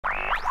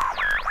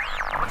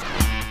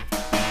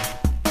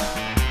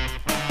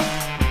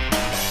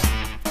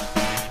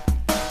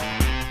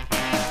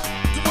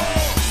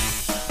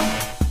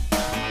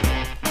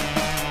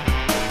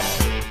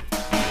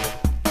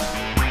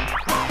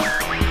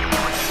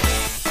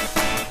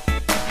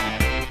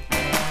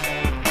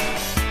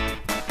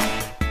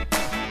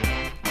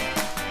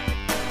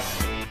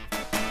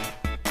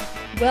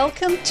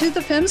Welcome to the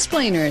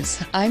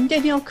Femsplainers. I'm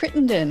Danielle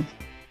Crittenden,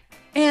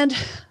 and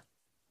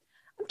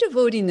I'm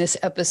devoting this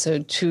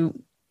episode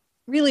to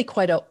really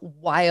quite a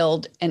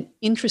wild and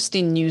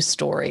interesting news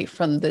story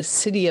from the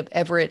city of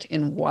Everett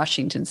in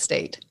Washington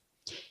state.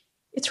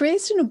 It's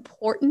raised an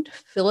important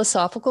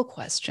philosophical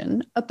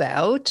question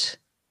about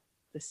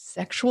the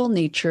sexual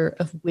nature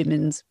of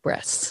women's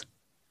breasts.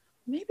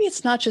 Maybe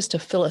it's not just a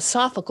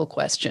philosophical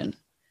question,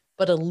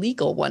 but a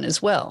legal one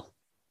as well.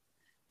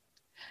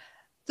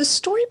 The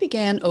story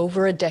began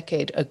over a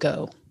decade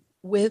ago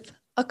with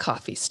a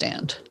coffee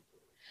stand.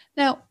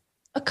 Now,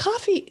 a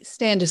coffee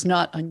stand is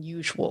not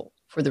unusual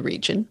for the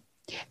region.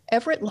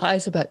 Everett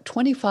lies about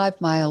 25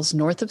 miles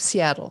north of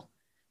Seattle,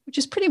 which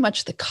is pretty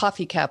much the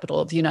coffee capital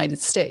of the United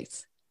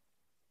States.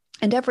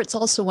 And Everett's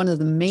also one of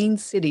the main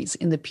cities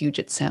in the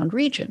Puget Sound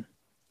region.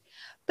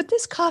 But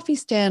this coffee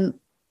stand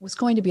was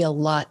going to be a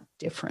lot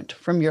different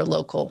from your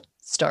local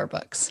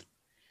Starbucks.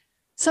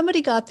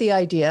 Somebody got the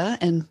idea,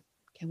 and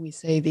can we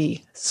say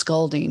the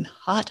scalding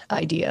hot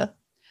idea,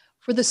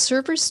 for the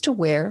servers to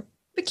wear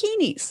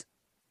bikinis,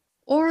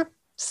 or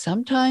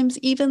sometimes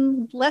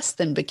even less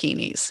than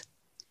bikinis,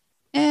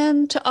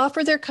 and to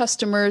offer their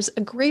customers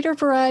a greater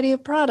variety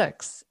of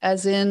products,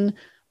 as in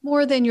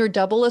more than your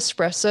double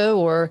espresso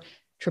or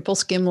triple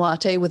skim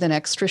latte with an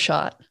extra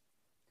shot.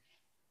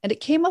 And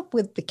it came up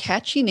with the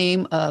catchy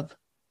name of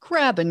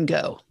Grab and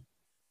Go.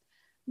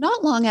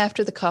 Not long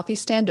after the coffee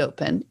stand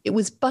opened, it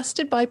was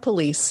busted by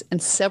police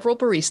and several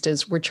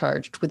baristas were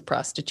charged with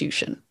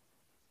prostitution.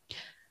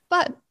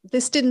 But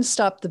this didn't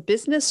stop the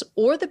business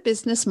or the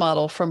business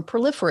model from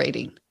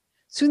proliferating.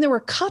 Soon there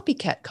were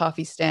copycat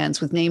coffee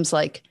stands with names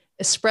like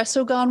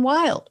Espresso Gone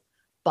Wild,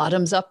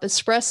 Bottoms Up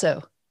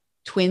Espresso,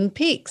 Twin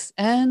Peaks,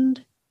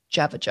 and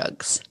Java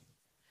Jugs.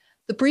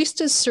 The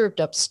baristas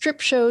served up strip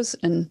shows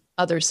and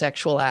other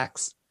sexual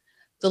acts.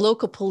 The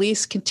local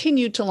police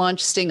continued to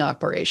launch sting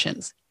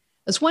operations.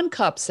 As one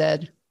cop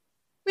said,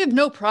 "We have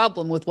no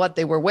problem with what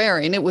they were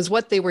wearing. It was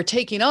what they were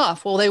taking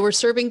off while they were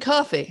serving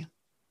coffee."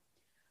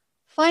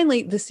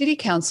 Finally, the city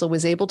council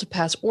was able to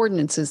pass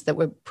ordinances that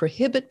would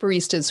prohibit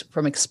baristas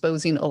from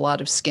exposing a lot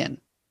of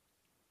skin.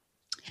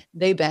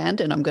 They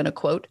banned, and I'm going to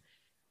quote,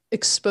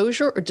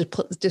 exposure or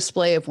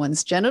display of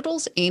one's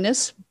genitals,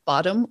 anus,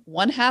 bottom,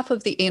 one half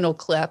of the anal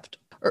cleft,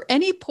 or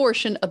any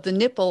portion of the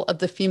nipple of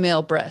the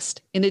female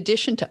breast, in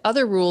addition to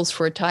other rules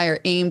for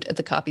attire aimed at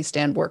the coffee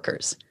stand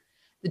workers.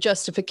 The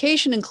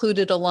justification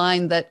included a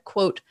line that,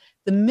 quote,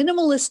 "The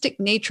minimalistic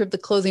nature of the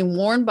clothing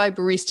worn by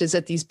baristas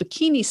at these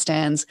bikini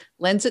stands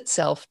lends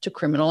itself to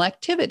criminal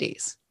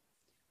activities."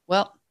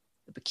 Well,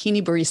 the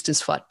bikini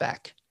baristas fought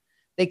back.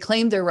 They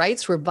claimed their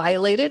rights were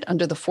violated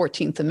under the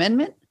 14th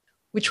Amendment,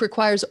 which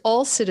requires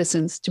all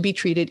citizens to be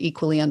treated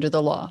equally under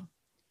the law.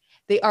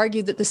 They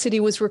argued that the city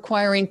was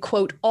requiring,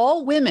 quote,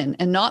 "all women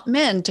and not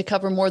men to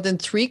cover more than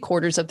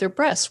 3/4 of their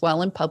breasts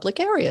while in public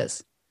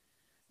areas."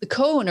 The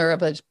co-owner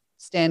of a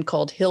stand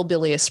called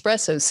Hillbilly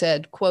Espresso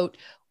said, quote,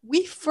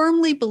 "We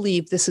firmly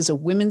believe this is a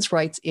women's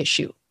rights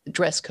issue. The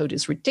dress code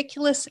is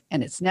ridiculous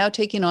and it's now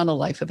taking on a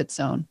life of its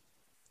own."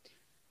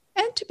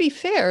 And to be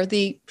fair,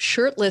 the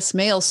shirtless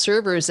male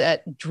servers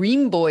at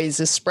Dream Boys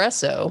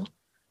Espresso,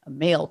 a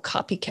male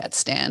copycat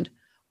stand,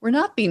 were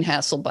not being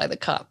hassled by the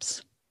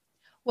cops.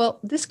 Well,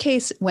 this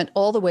case went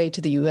all the way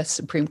to the U.S.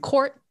 Supreme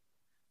Court,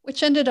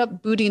 which ended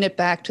up booting it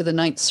back to the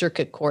Ninth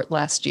Circuit Court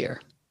last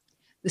year.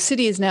 The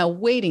city is now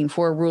waiting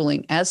for a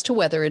ruling as to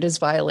whether it has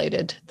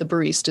violated the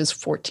baristas'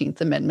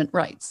 14th Amendment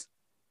rights.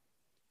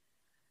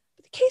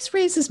 But the case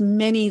raises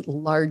many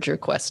larger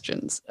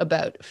questions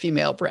about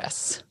female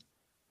breasts.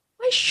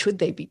 Why should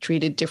they be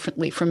treated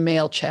differently from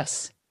male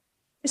chests?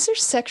 Is their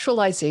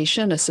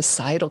sexualization a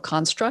societal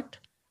construct,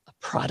 a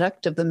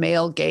product of the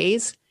male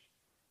gaze,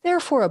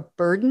 therefore a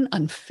burden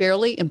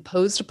unfairly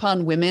imposed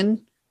upon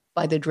women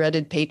by the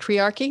dreaded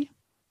patriarchy?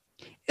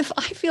 If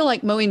I feel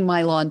like mowing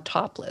my lawn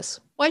topless,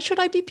 why should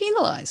I be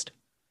penalized?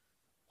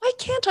 Why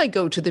can't I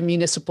go to the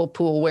municipal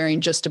pool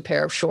wearing just a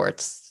pair of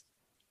shorts?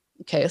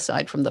 Okay,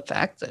 aside from the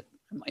fact that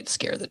I might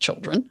scare the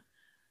children.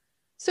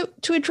 So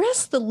to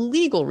address the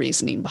legal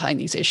reasoning behind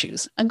these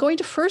issues, I'm going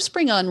to first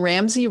bring on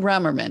Ramsey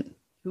Ramerman,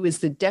 who is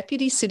the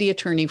deputy city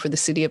attorney for the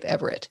city of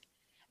Everett.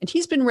 And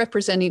he's been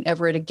representing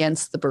Everett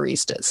against the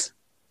baristas.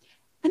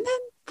 And then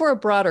for a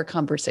broader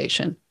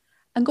conversation,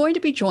 I'm going to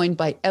be joined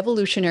by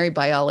evolutionary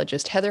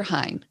biologist Heather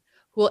Hine,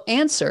 who will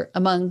answer,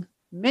 among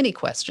many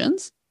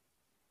questions,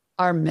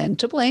 are men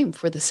to blame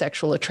for the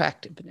sexual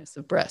attractiveness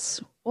of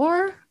breasts?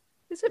 Or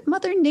is it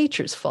Mother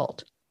Nature's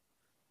fault?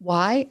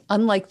 Why,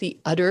 unlike the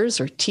udders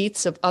or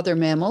teats of other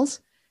mammals,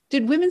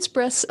 did women's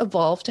breasts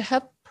evolve to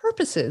have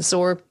purposes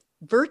or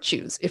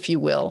virtues, if you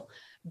will,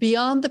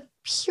 beyond the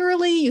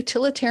purely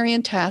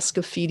utilitarian task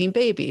of feeding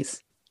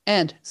babies?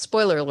 And,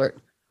 spoiler alert,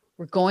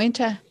 we're going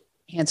to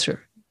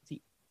answer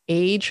the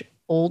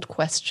age-old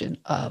question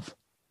of,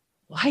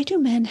 why do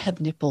men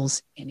have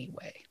nipples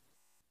anyway?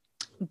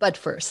 But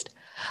first,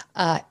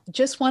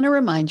 just want to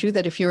remind you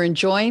that if you're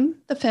enjoying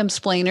the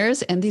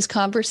Femsplainers and these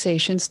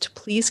conversations, to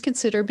please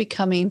consider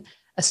becoming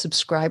a a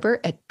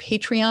subscriber at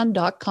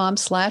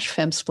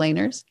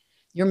patreon.com/femsplainers.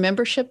 Your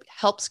membership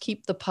helps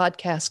keep the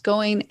podcast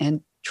going,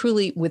 and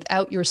truly,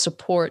 without your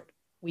support,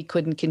 we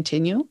couldn't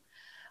continue.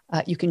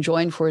 You can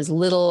join for as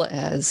little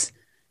as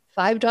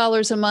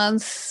 $5 a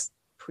month.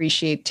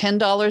 Appreciate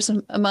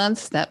 $10 a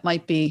month. That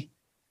might be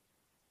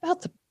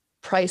about the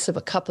price of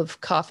a cup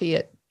of coffee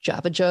at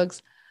Java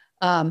Jugs,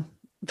 but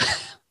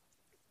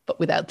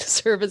without the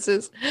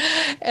services.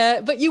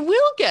 But you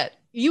will get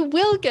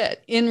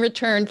in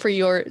return for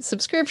your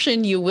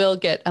subscription, you will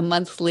get a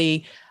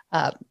monthly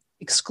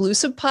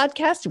exclusive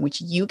podcast in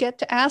which you get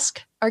to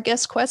ask our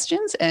guest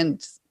questions.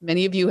 And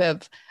many of you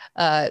have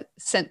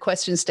sent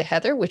questions to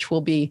Heather, which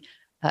we'll be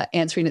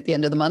answering at the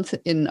end of the month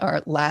in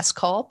our last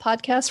call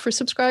podcast for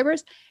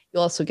subscribers.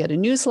 You'll also get a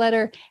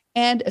newsletter.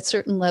 And at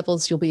certain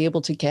levels, you'll be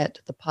able to get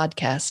the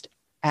podcast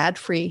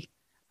ad-free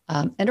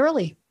and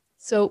early.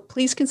 So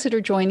please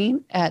consider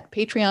joining at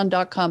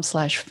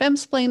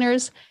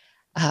patreon.com/femsplainers.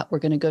 We're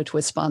going to go to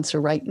a sponsor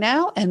right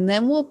now, and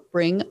then we'll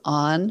bring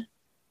on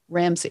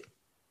Ramsey.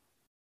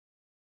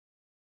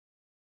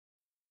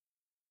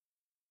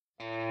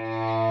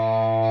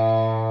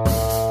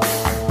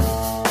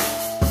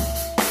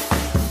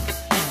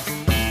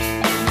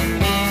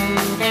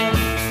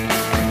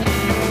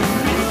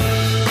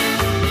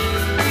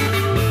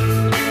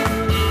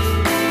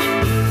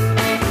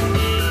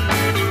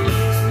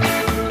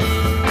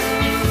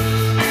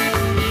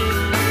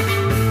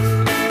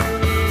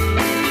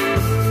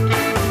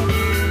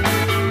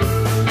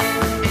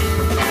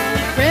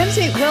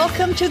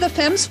 Welcome to the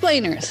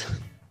Femsplainers.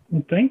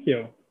 Thank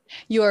you.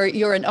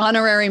 You're an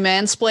honorary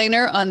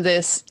mansplainer on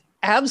this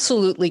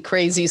absolutely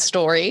crazy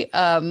story.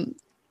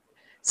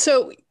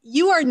 So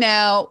you're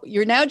now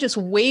just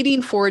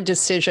waiting for a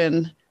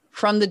decision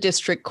from the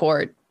district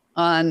court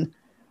on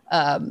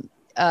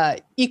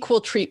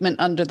equal treatment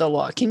under the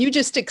law. Can you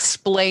just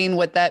explain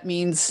what that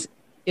means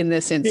in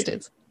this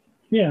instance?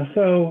 Yeah,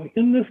 so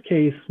in this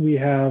case, we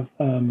have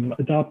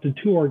adopted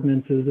two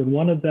ordinances, and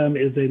one of them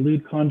is a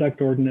lewd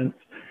conduct ordinance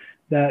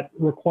that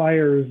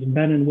requires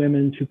men and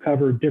women to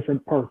cover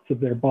different parts of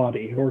their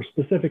body, or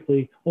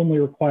specifically only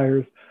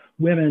requires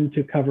women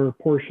to cover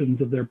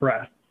portions of their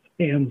breasts.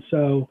 And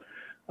so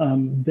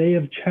they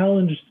have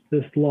challenged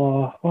this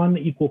law on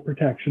equal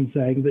protection,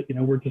 saying that,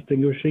 we're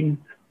distinguishing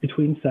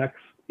between sex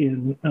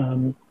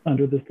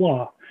under this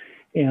law.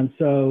 And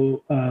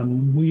so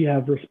we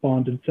have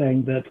responded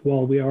saying that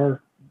while we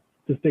are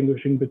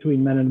distinguishing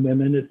between men and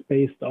women, it's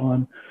based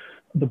on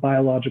the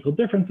biological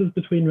differences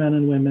between men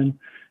and women,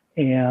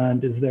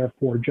 and is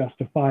therefore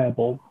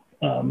justifiable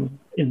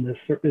in this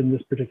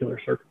particular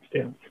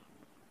circumstance.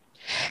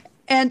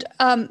 And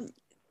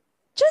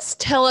just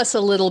tell us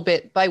a little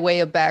bit, by way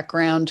of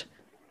background,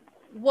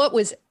 what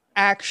was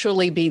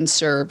actually being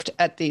served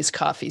at these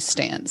coffee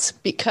stands,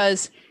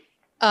 because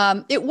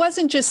it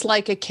wasn't just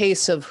like a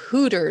case of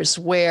Hooters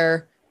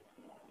where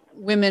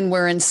women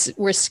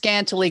were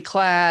scantily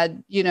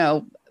clad,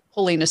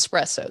 pulling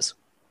espressos.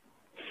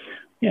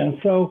 Yeah,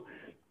 so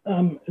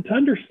to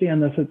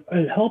understand this,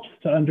 it helps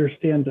to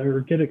understand or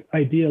get an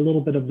idea a little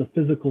bit of the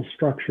physical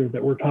structure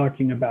that we're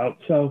talking about.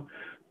 So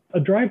a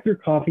drive-through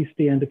coffee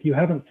stand, if you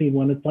haven't seen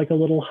one, it's like a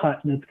little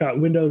hut, and it's got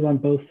windows on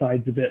both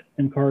sides of it,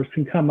 and cars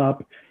can come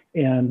up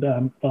and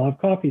they'll have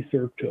coffee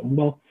served to them.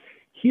 Well,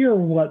 here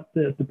what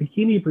the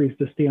Bikini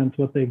Barista stands,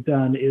 what they've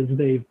done is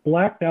they've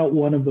blacked out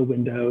one of the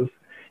windows,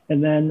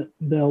 and then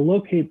they'll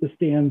locate the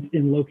stands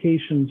in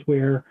locations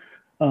where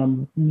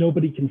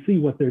nobody can see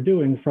what they're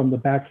doing from the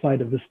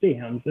backside of the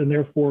stands. And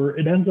therefore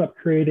it ends up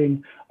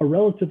creating a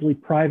relatively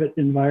private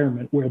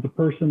environment where the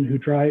person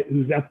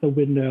who's at the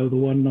window, the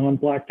one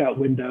non-blacked out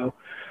window,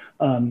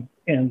 and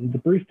the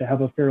barista have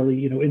a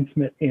fairly,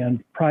 intimate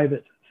and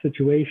private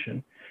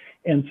situation.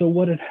 And so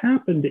what had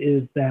happened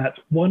is that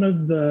one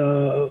of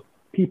the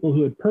people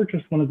who had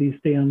purchased one of these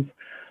stands,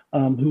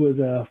 who was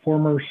a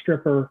former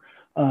stripper,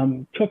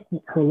 took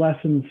her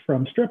lessons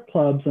from strip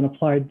clubs and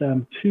applied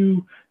them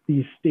to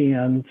these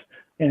stands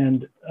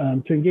and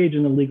to engage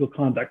in illegal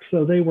conduct.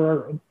 So there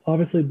was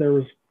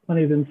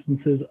plenty of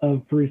instances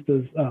of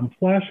baristas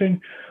flashing,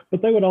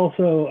 but they would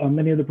also,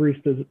 many of the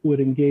baristas would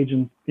engage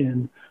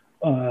in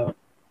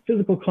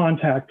physical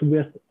contact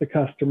with the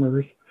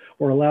customers,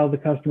 or allow the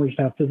customers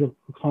to have physical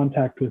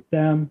contact with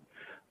them.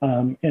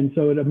 And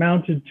so it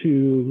amounted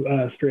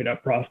to straight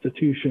up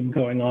prostitution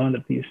going on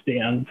at these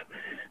stands.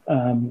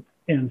 And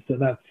so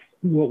that's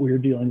what we were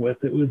dealing with.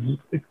 It was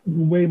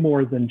way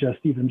more than just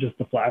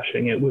the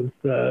flashing. It was,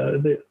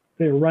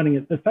 they were running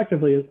it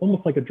effectively as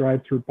almost like a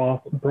drive-through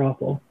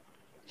brothel.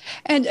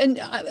 And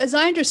as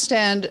I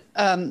understand,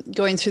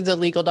 going through the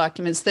legal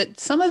documents, that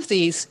some of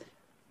these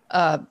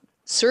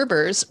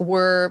servers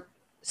were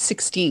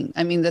 16.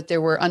 I mean, that there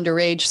were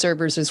underage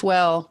servers as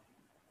well.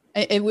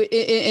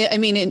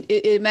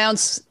 It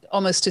amounts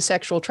almost to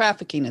sexual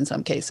trafficking in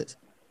some cases.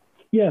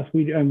 Yes,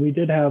 we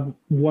did have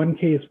one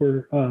case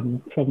where a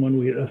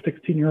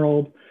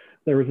 16-year-old.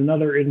 There was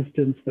another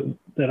instance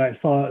that I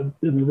saw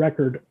in the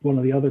record. One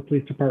of the other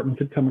police departments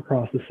had come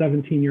across a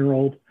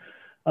 17-year-old.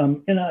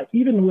 And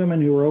even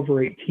women who were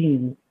over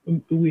 18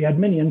 we had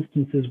many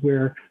instances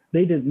where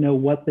they didn't know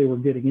what they were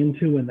getting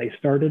into when they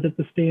started at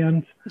the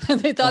stand.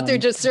 They thought they're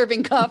just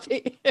serving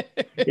coffee.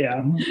 Yeah,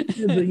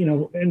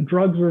 and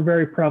drugs were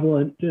very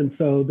prevalent. And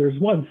so there's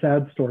one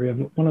sad story of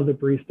one of the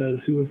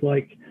baristas who was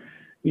like,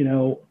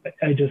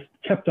 I just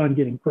kept on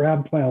getting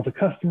grabbed by all the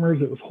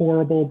customers. It was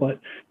horrible,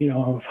 but, I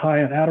was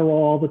high on Adderall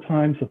all the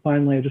time. So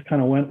finally, I just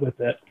kind of went with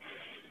it.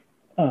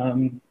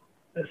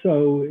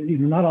 So,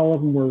 not all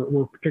of them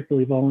were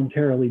particularly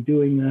voluntarily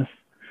doing this.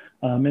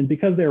 And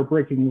because they were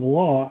breaking the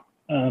law,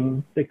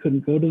 they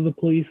couldn't go to the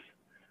police.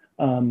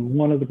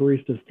 One of the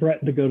baristas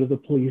threatened to go to the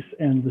police,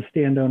 and the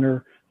stand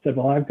owner said,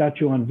 well, I've got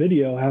you on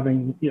video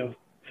having,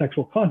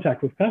 sexual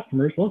contact with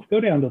customers. Let's go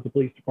down to the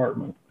police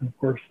department. And of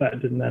course,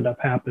 that didn't end up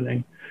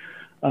happening.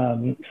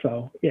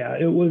 So yeah,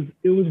 it was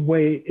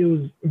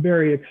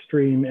very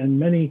extreme, and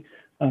many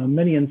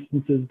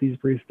instances these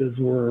baristas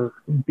were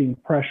being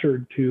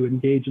pressured to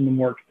engage in the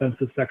more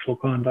expensive sexual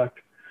conduct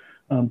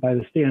by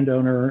the stand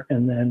owner,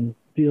 and then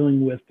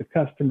dealing with the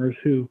customers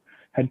who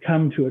had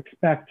come to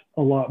expect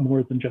a lot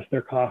more than just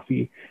their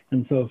coffee.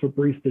 And so if a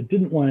barista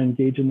didn't want to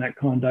engage in that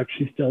conduct,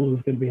 she still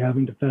was going to be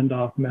having to fend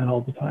off men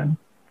all the time.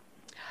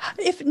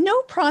 If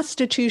no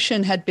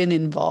prostitution had been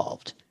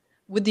involved,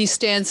 would these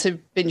stands have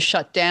been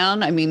shut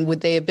down? I mean, would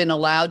they have been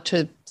allowed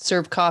to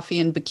serve coffee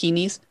in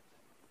bikinis?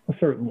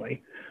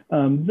 Certainly.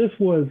 This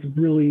was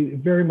really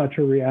very much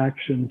a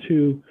reaction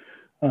to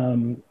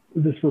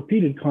this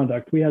repeated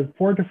conduct. We had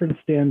 4 different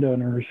stand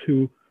owners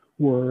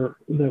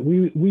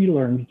we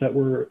learned that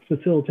were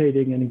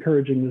facilitating and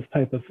encouraging this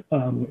type of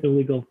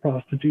illegal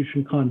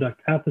prostitution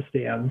conduct at the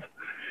stands.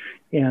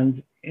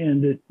 And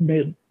it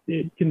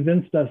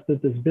convinced us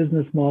that this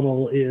business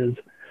model is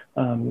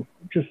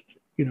just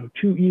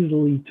too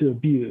easily to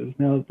abuse.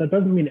 Now, that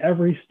doesn't mean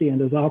every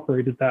stand is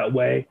operated that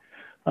way.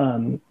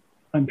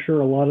 I'm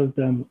sure a lot of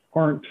them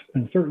aren't,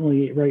 and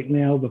certainly right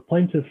now the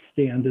plaintiff's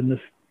stand in this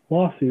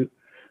lawsuit,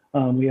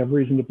 we have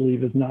reason to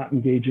believe is not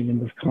engaging in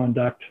this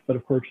conduct. But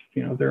of course,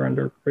 they're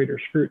under greater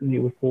scrutiny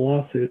with the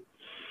lawsuit.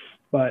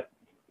 But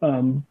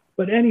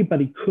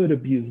anybody could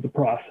abuse the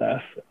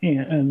process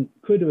and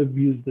could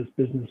abuse this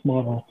business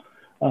model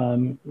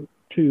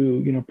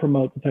to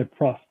promote the type of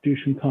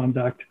prostitution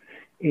conduct.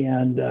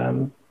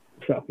 And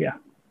so yeah.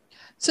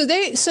 So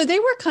they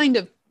were kind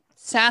of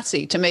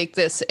sassy to make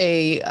this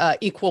a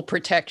equal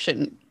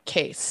protection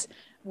case,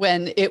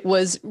 when it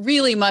was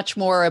really much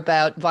more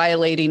about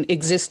violating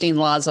existing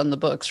laws on the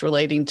books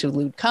relating to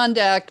lewd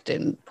conduct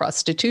and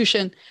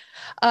prostitution.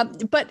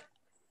 But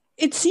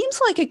it seems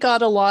like it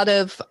got a lot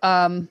of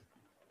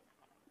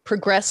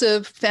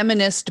progressive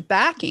feminist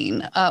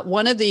backing.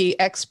 One of the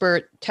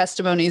expert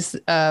testimonies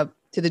to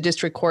the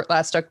district court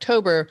last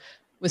October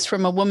was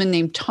from a woman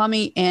named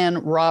Tommy Ann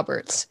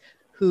Roberts,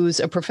 who's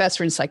a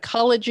professor in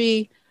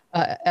psychology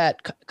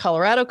at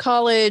Colorado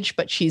College,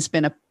 but she's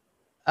been a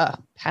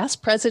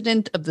past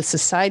president of the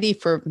Society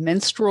for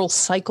Menstrual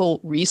Cycle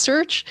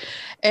Research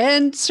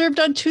and served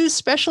on 2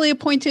 specially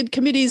appointed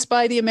committees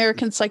by the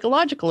American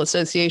Psychological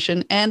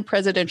Association and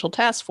Presidential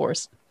Task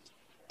Force.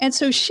 And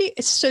so she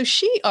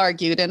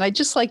argued, and I'd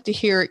just like to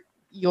hear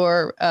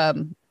your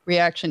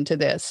reaction to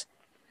this.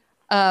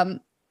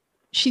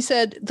 She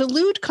said, the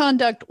lewd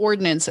conduct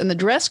ordinance and the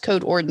dress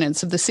code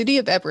ordinance of the city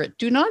of Everett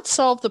do not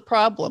solve the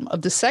problem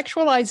of the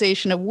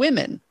sexualization of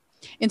women.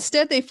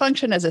 Instead, they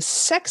function as a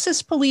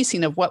sexist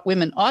policing of what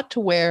women ought to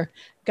wear,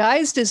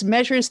 guised as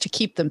measures to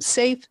keep them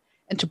safe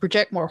and to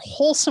project more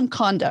wholesome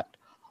conduct,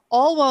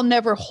 all while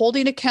never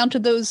holding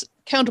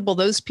accountable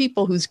those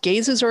people whose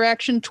gazes or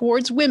action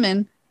towards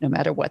women, no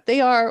matter what they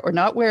are or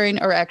not wearing,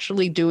 are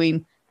actually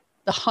doing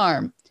the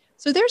harm.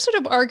 So they're sort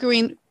of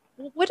arguing,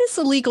 what is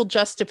the legal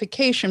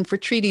justification for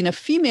treating a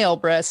female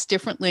breast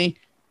differently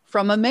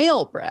from a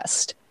male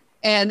breast?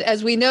 And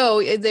as we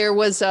know, there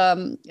was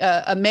a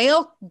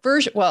male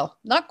version, well,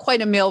 not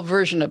quite a male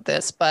version of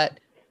this, but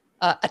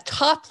a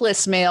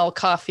topless male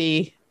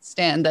coffee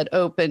stand that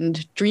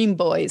opened, Dream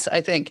Boys,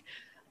 I think.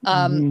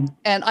 And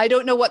I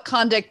don't know what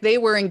conduct they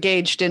were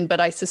engaged in, but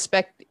I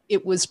suspect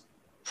it was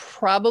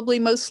probably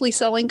mostly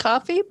selling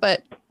coffee.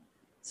 But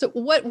so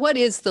what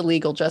is the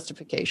legal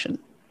justification?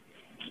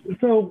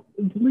 So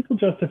the legal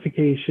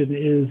justification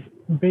is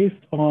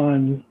based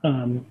on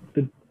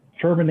the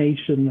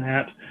determination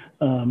that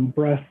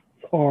breasts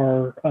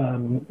are,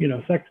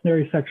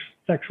 secondary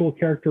sexual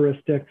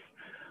characteristics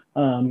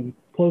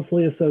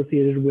closely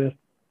associated with,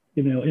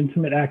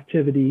 intimate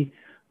activity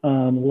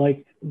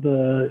like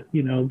the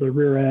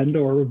rear end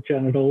or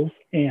genitals,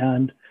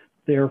 and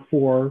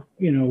therefore,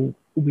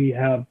 we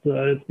have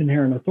the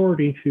inherent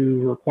authority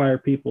to require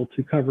people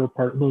to cover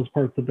those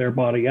parts of their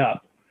body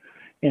up.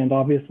 And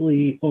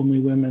obviously, only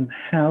women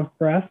have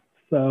breasts,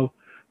 so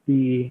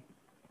the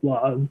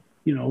law,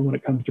 when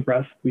it comes to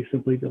breasts, we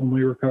simply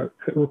only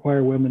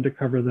require women to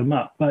cover them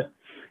up. But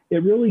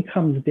it really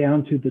comes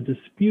down to the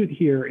dispute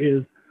here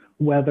is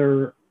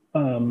whether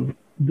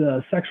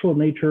the sexual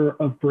nature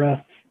of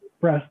breasts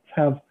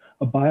have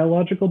a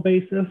biological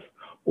basis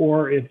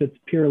or if it's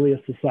purely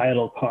a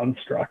societal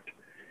construct.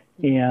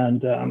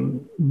 And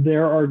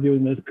they're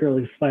arguing that it's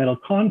purely societal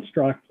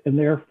construct, and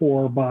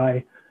therefore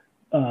by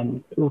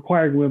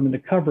requiring women to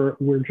cover,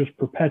 we're just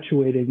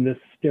perpetuating this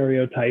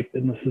stereotype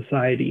in the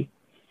society.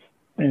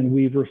 And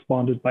we've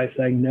responded by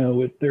saying,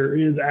 no, there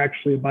is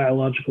actually a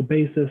biological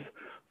basis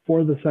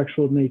for the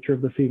sexual nature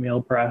of the female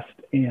breast,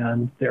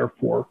 and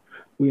therefore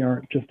we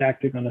aren't just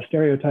acting on a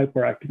stereotype,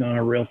 we're acting on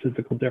a real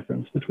physical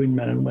difference between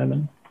men and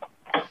women.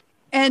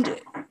 And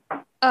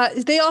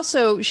she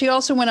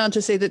also went on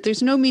to say that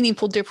there's no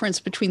meaningful difference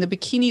between the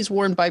bikinis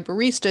worn by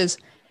baristas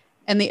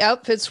and the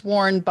outfits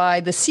worn by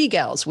the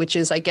Seagulls, which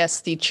is, I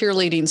guess, the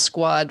cheerleading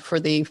squad for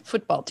the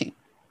football team.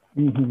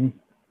 Mm-hmm.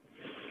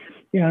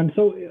 Yeah, and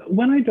so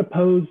when I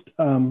deposed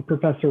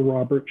Professor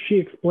Roberts, she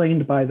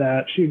explained by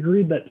that, she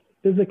agreed that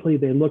physically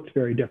they looked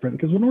very different,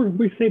 because when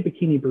we say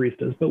bikini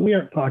baristas, but we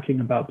aren't talking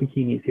about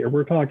bikinis here.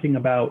 We're talking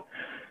about,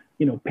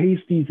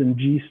 pasties and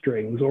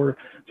G-strings, or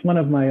it's one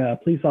of my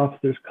police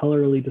officers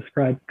colorfully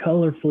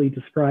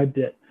described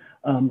it.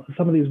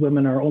 Some of these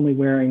women are only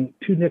wearing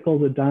 2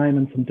 nickels, a dime,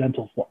 and some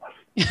dental floss.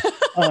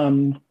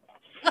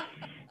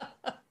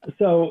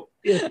 So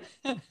it's,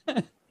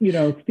 these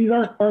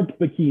aren't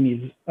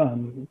bikinis,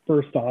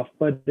 first off,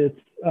 but it's,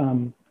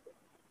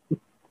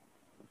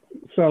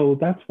 so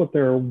that's what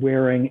they're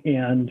wearing.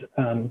 And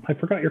I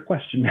forgot your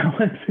question now.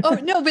 Oh,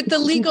 no, but the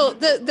legal,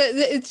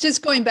 it's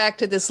just going back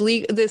to this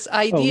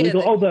idea.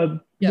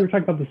 You were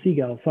talking about the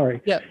Seagull,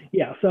 sorry. Yeah.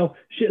 Yeah, so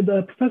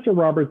the Professor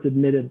Roberts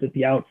admitted that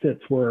the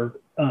outfits were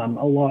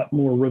a lot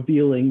more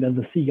revealing than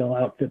the Seagull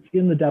outfits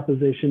in the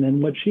deposition.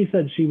 And what she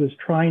said she was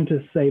trying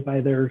to say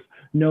by there's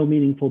no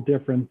meaningful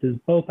difference is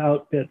both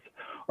outfits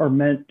are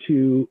meant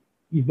to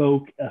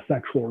evoke a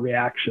sexual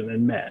reaction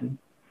in men.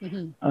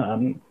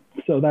 Mm-hmm.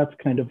 So that's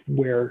kind of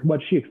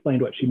what she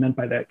explained what she meant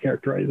by that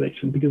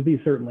characterization, because these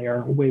certainly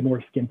are way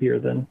more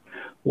skimpier than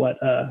what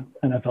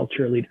NFL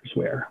cheerleaders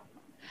wear.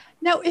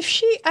 Now,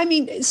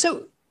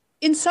 so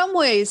in some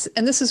ways,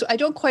 and this is, I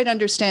don't quite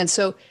understand.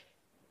 So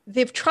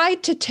they've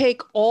tried to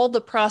take all the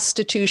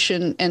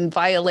prostitution and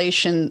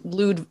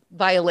lewd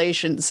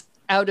violations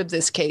out of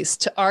this case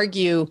to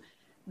argue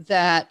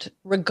that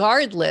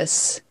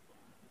regardless,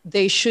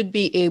 they should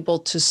be able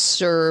to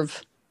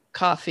serve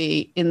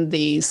coffee in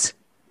these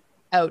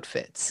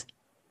outfits.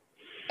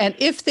 And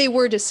if they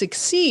were to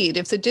succeed,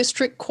 if the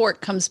district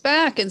court comes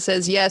back and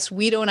says, yes,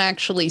 we don't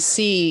actually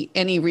see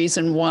any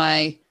reason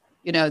why,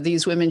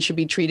 these women should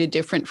be treated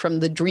different from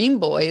the dream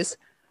boys,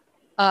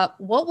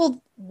 what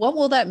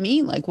will that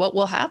mean? Like, what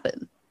will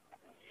happen?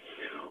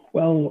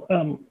 Well,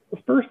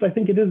 first, I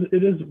think it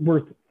is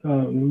worth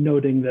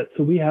noting that,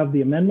 so we have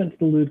the amendment to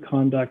the lewd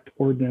conduct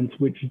ordinance,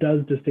 which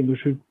does distinguish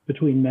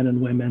between men and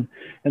women.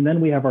 And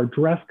then we have our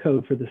dress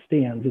code for the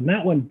stands. And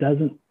that one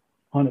doesn't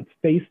on its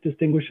face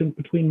distinguish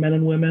between men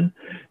and women.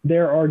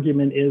 Their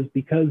argument is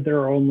because there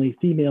are only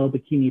female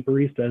bikini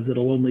baristas,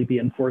 it'll only be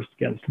enforced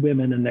against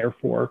women, and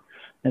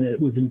it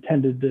was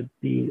intended to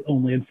be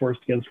only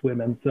enforced against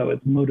women. So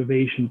its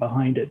motivation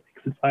behind it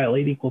makes it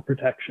violate equal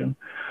protection.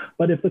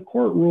 But if the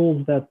court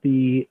rules that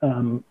the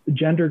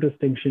gender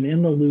distinction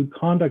in the lewd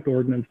conduct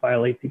ordinance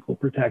violates equal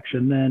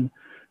protection, then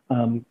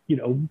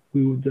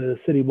the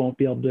city won't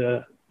be able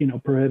to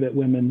prohibit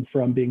women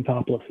from being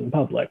topless in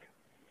public.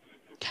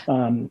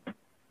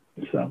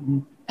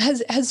 So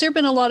has there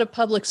been a lot of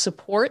public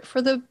support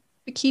for the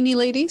bikini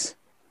ladies?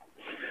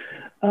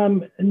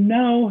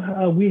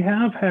 No, we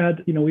have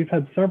had, we've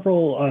had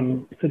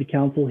several city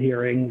council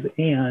hearings,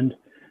 and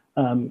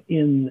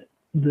in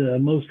the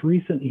most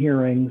recent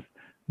hearings,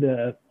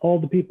 all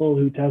the people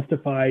who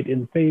testified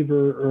in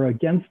favor or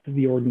against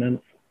the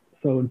ordinance,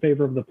 so in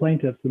favor of the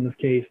plaintiffs in this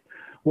case,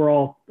 were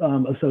all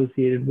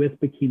associated with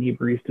bikini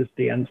barista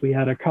stands. We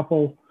had a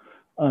couple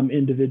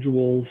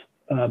individuals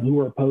who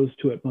were opposed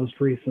to it most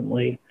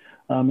recently.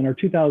 In our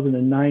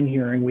 2009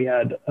 hearing, we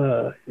had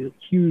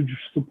huge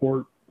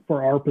support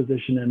for our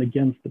position and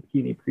against the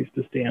bikini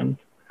barista stands.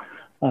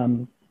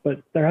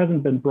 But there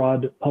hasn't been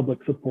broad public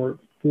support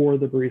for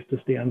the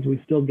barista stands.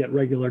 We still get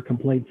regular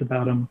complaints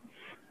about them.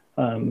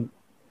 And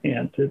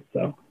it's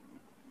so.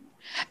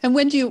 And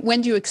when do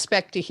you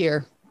expect to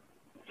hear?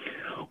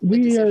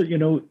 We are,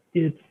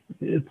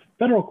 it's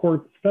federal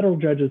courts, federal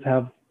judges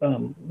have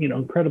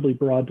incredibly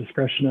broad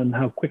discretion on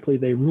how quickly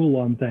they rule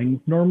on things.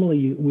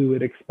 Normally, we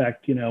would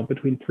expect,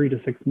 between 3 to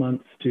 6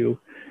 months to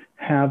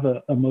have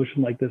a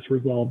motion like this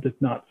resolved, if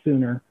not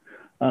sooner.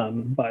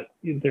 But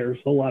there's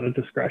a lot of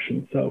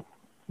discretion, so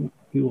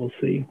we will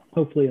see.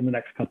 Hopefully, in the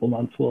next couple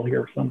months, we'll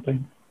hear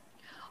something.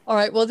 All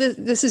right. Well,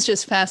 this is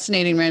just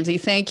fascinating, Ramsey.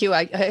 Thank you.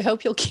 I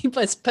hope you'll keep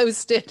us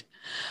posted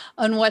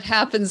on what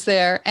happens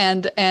there,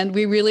 and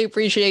we really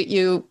appreciate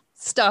you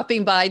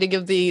stopping by to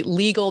give the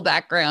legal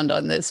background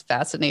on this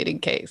fascinating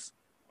case.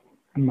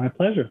 My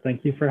pleasure.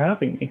 Thank you for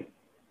having me.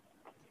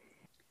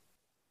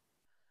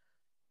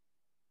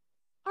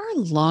 Our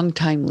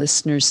longtime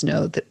listeners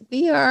know that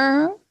we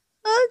are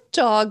a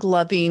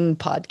dog-loving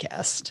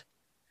podcast.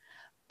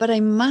 But I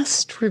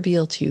must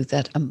reveal to you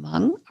that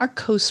among our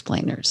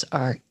co-splainers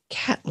are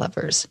cat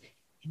lovers,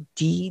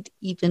 indeed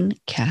even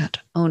cat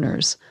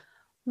owners,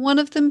 one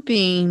of them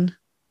being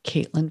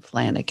Caitlin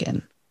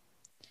Flanagan.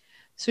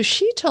 So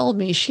she told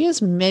me she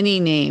has many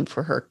names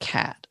for her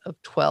cat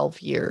of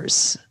 12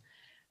 years.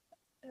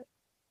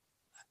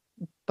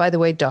 By the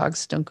way,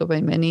 dogs don't go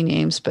by many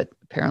names, but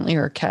apparently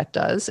her cat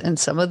does. And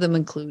some of them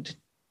include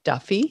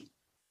Duffy,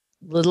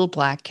 Little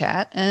Black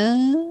Cat,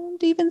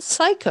 and even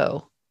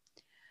Psycho.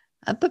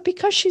 But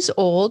because she's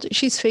old,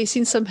 she's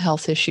facing some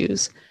health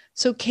issues.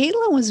 So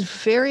Caitlin was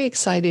very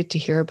excited to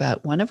hear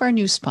about one of our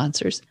new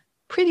sponsors,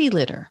 Pretty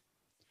Litter.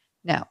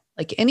 Now,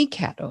 like any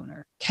cat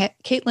owner,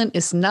 Caitlin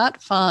is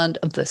not fond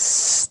of the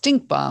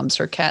stink bombs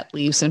her cat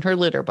leaves in her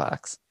litter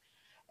box.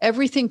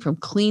 Everything from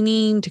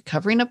cleaning to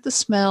covering up the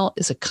smell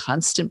is a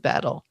constant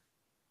battle.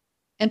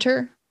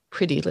 Enter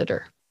Pretty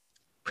Litter.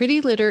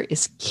 Pretty Litter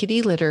is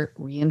kitty litter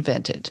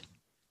reinvented.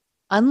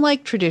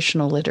 Unlike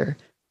traditional litter,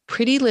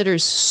 Pretty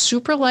Litter's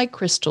super light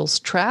crystals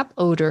trap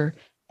odor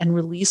and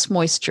release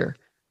moisture,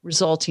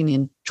 resulting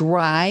in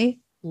dry,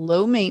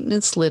 low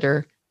maintenance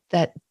litter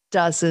that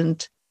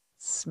doesn't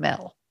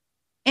smell.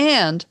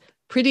 And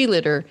Pretty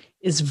Litter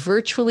is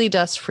virtually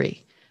dust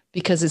free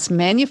because it's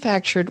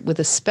manufactured with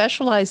a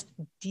specialized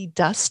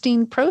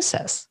dedusting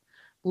process,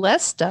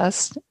 less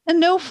dust and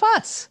no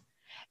fuss.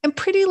 And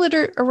Pretty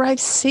Litter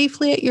arrives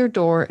safely at your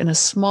door in a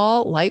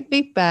small,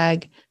 lightweight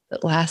bag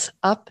that lasts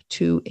up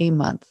to a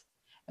month.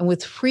 And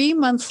with free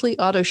monthly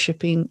auto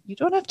shipping, you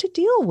don't have to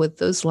deal with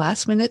those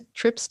last-minute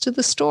trips to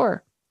the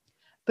store.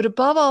 But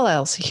above all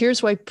else,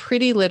 here's why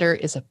Pretty Litter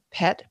is a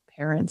pet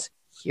parent's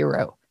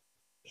hero.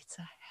 It's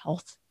a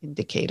health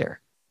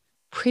indicator.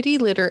 Pretty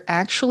Litter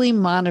actually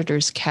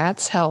monitors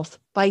cats' health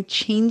by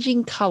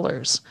changing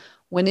colors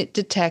when it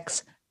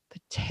detects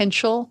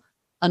potential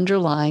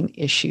underlying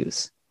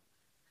issues.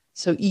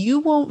 So you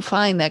won't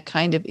find that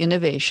kind of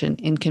innovation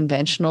in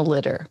conventional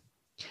litter.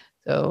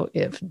 So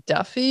if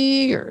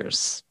Duffy or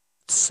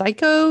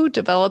Psycho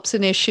develops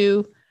an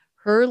issue,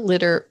 her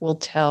litter will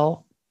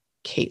tell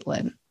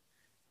Caitlin.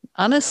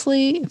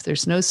 Honestly, if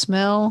there's no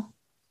smell,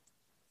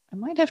 I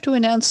might have to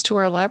announce to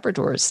our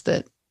Labradors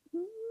that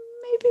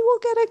maybe we'll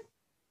get a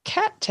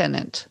cat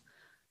tenant.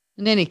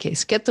 In any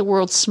case, get the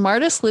world's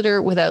smartest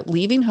litter without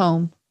leaving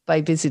home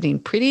by visiting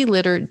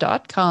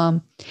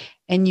prettylitter.com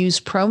and use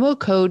promo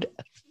code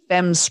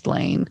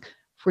FEMSPLAIN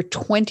for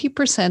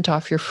 20%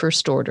 off your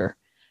first order.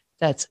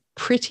 That's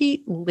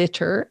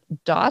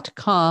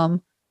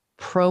prettylitter.com,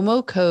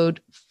 promo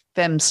code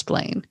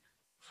FEMSPLAIN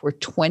for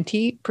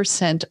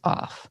 20%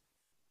 off.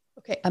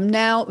 Okay, I'm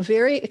now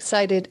very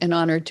excited and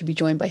honored to be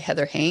joined by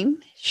Heather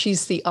Hain.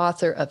 She's the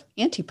author of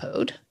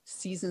Antipode,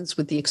 Seasons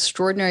with the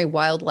Extraordinary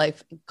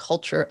Wildlife and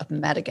Culture of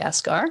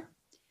Madagascar.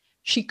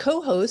 She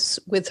co-hosts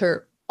with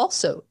her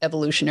also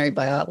evolutionary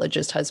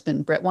biologist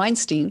husband, Brett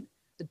Weinstein,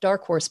 the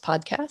Dark Horse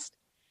podcast.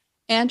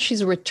 And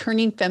she's a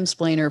returning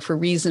femsplainer for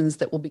reasons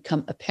that will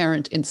become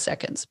apparent in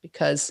seconds,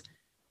 because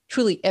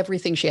truly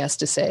everything she has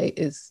to say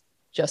is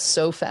just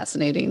so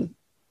fascinating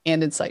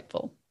and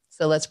insightful.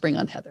 So let's bring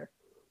on Heather.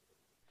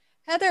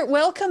 Heather,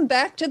 welcome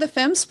back to the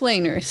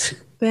Femsplainers.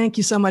 Thank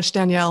you so much,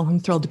 Danielle. I'm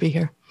thrilled to be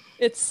here.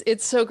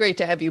 It's so great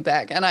to have you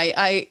back. And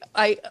I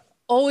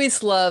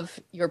always love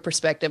your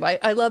perspective.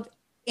 I love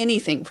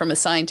anything from a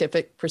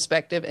scientific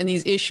perspective, and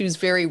these issues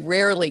very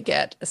rarely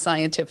get a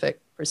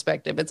scientific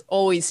perspective. It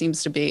always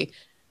seems to be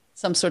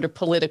some sort of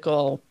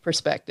political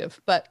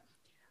perspective. But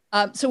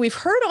so we've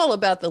heard all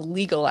about the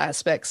legal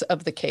aspects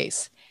of the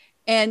case.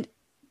 And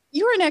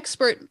you're an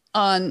expert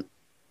on,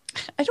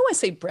 I don't want to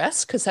say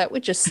breasts, because that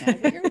would just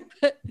sound weird,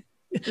 but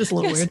It is a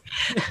little weird.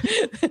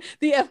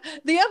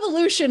 the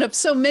evolution of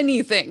so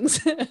many things,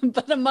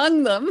 but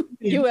among them,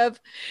 you have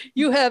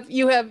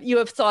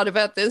thought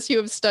about this, you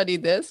have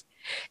studied this.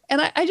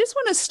 And I just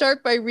want to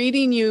start by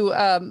reading you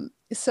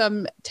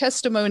some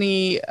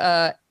testimony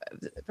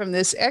from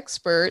this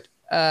expert,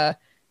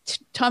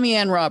 Tommy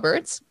Ann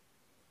Roberts.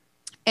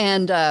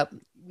 And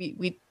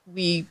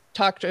we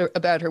talked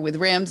about her with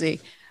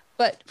Ramsey.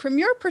 But from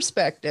your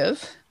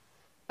perspective,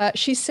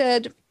 she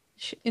said,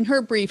 in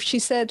her brief, she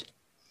said,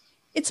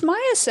 "It's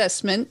my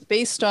assessment,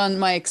 based on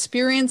my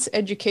experience,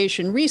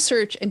 education,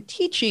 research, and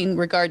teaching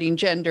regarding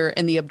gender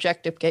and the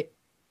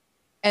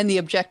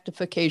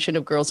objectification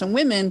of girls and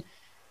women,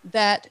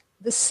 that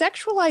the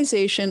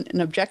sexualization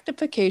and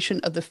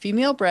objectification of the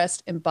female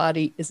breast and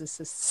body is a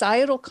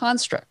societal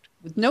construct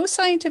with no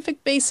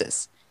scientific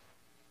basis.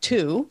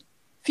 2,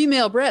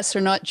 female breasts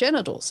are not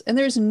genitals, and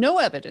there's no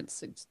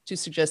evidence to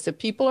suggest that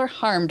people are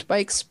harmed by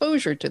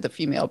exposure to the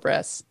female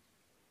breasts.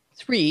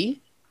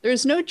 3, there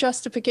is no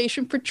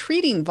justification for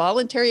treating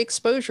voluntary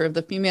exposure of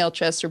the female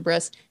chest or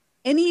breast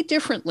any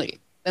differently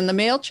than the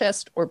male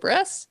chest or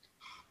breasts.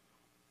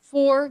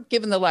 4,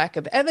 given the lack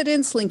of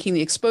evidence linking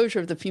the exposure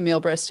of the female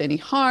breast to any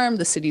harm,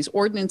 the city's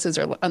ordinances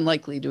are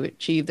unlikely to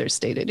achieve their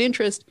stated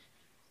interest.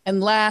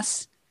 And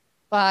last,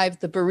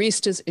 5, the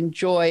baristas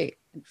enjoy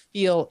and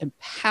feel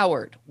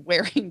empowered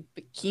wearing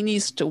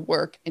bikinis to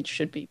work and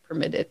should be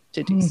permitted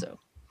to do so."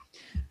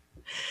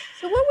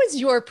 So what was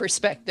your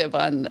perspective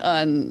on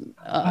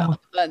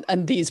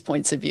these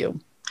points of view?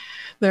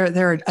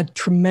 There are a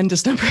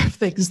tremendous number of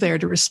things there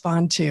to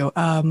respond to.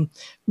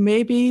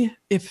 Maybe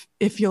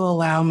if you'll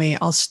allow me,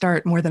 I'll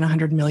start more than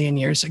 100 million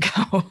years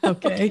ago.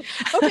 Okay.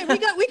 Okay, we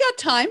got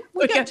time.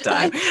 We got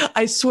time.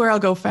 I swear I'll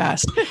go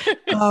fast.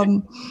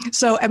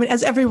 So, I mean,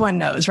 as everyone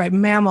knows, right?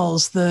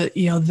 Mammals, the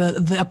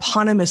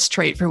eponymous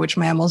trait for which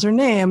mammals are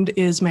named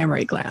is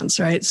mammary glands,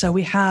 right? So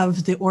we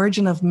have the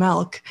origin of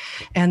milk,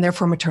 and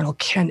therefore maternal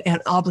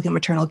and obligate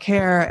maternal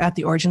care at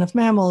the origin of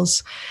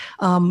mammals,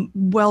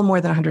 well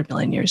more than 100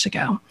 million years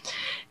ago.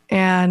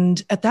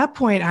 And at that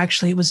point,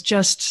 actually, it was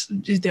just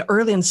the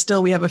early, and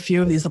still we have a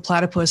few of these, the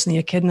platypus and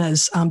the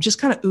echidnas, just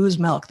kind of ooze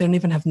milk. They don't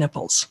even have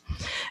nipples.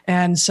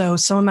 And so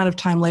some amount of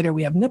time later,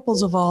 we have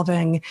nipples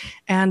evolving.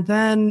 And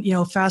then,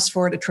 fast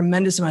forward a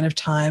tremendous amount of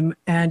time,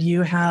 and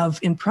you have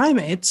in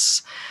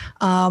primates,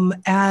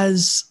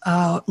 as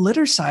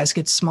litter size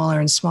gets smaller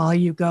and smaller,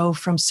 you go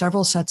from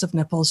several sets of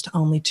nipples to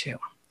only two.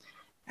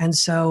 And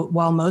so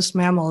while most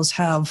mammals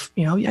have,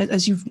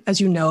 as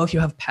you know, if you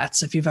have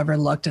pets, if you've ever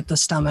looked at the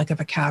stomach of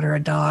a cat or a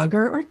dog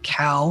or a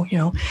cow,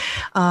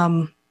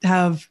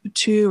 have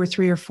 2 or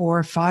 3 or 4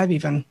 or 5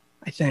 even,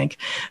 I think,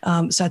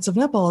 sets of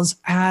nipples.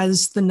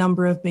 As the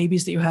number of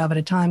babies that you have at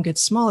a time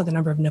gets smaller, the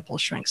number of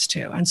nipples shrinks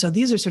too. And so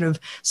these are sort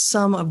of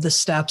some of the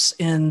steps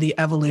in the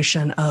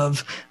evolution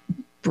of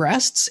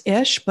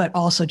breasts-ish, but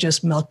also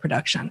just milk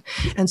production.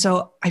 And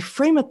so I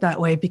frame it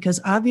that way because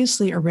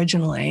obviously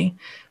originally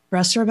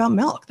breasts are about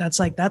milk.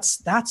 That's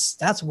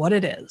what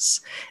it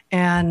is.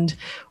 And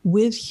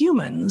with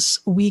humans,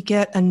 we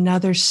get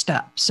another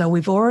step. So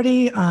we've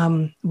already,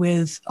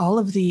 with all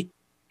of the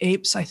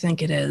apes, I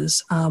think it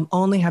is,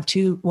 only have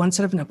one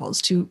set of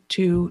nipples,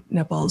 two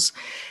nipples,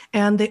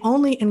 and they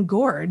only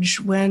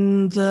engorge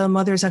when the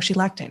mother is actually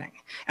lactating.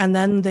 And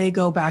then they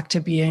go back to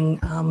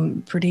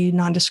being pretty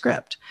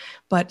nondescript.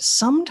 But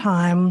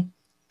sometime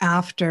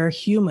after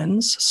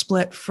humans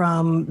split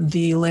from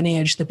the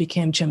lineage that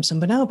became chimps and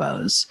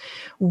bonobos,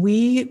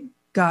 we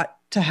got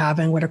to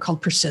having what are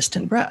called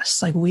persistent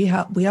breasts. Like we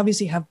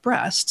obviously have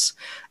breasts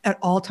at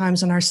all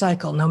times in our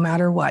cycle, no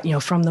matter what,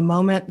 from the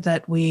moment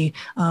that we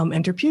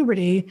enter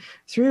puberty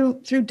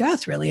through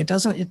death, really.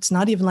 It's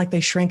not even like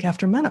they shrink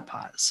after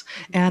menopause.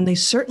 And they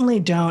certainly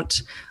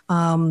don't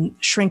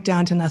shrink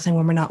down to nothing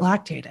when we're not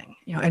lactating.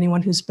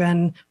 Anyone who's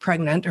been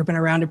pregnant or been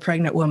around a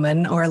pregnant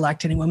woman or a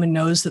lactating woman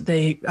knows that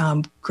they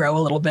grow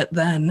a little bit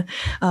then.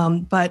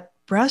 But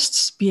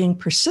breasts being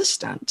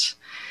persistent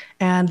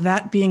and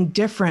that being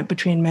different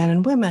between men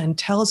and women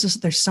tells us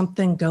that there's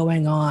something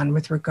going on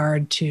with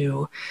regard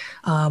to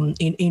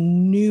a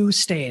new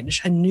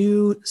stage, a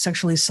new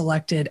sexually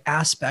selected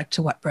aspect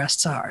to what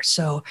breasts are.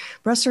 So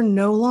breasts are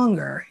no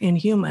longer in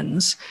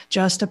humans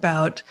just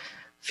about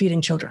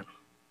feeding children,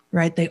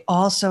 right? They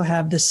also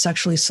have this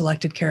sexually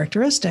selected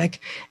characteristic.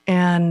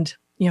 And,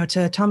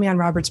 to Tommy Ann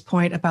Roberts'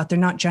 point about they're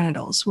not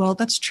genitals, well,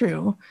 that's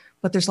true,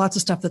 but there's lots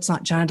of stuff that's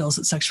not genitals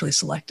that's sexually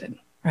selected.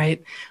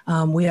 Right.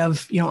 We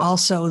have,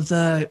 also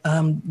the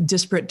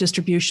disparate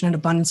distribution and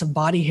abundance of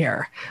body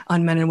hair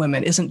on men and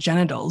women isn't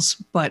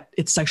genitals, but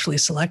it's sexually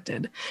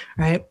selected.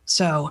 Right.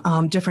 So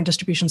different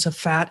distributions of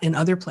fat in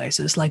other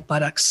places like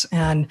buttocks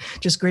and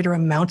just greater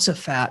amounts of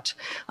fat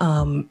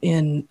on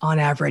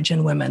average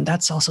in women.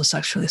 That's also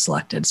sexually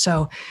selected.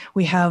 So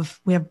we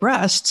have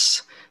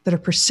breasts that are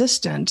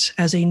persistent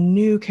as a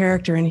new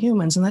character in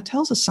humans. And that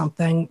tells us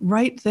something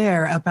right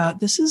there about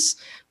this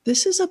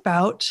is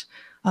about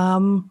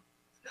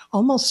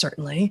almost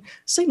certainly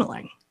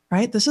signaling,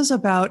 right? This is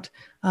about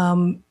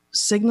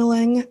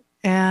signaling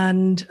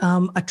and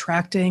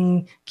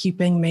attracting,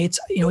 keeping mates.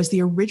 Is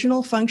the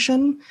original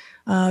function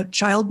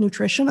child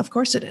nutrition? Of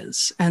course it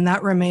is. And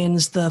that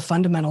remains the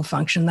fundamental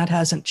function. That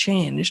hasn't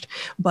changed.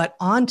 But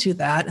onto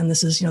that, and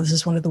this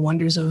is one of the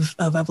wonders of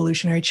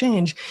evolutionary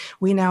change,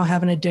 we now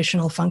have an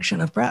additional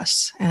function of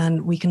breasts.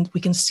 And we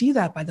can see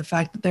that by the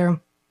fact that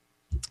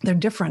they're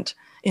different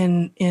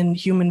in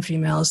human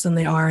females than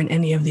they are in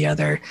any of the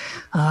other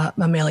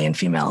mammalian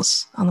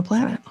females on the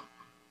planet.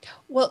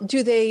 Well,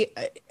 do they,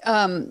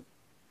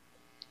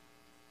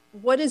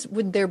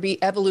 would there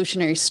be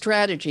evolutionary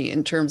strategy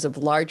in terms of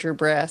larger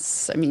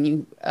breasts? I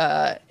mean,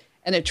 an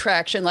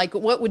attraction, like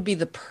what would be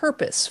the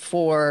purpose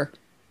for,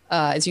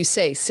 as you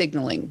say,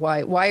 signaling?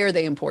 Why are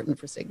they important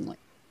for signaling?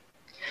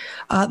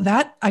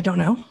 That I don't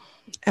know.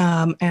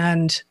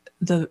 And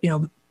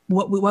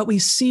what we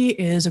see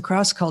is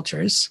across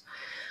cultures,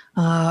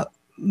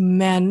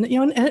 men,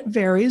 and it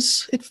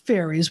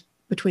varies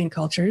between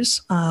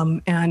cultures,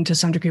 and to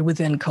some degree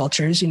within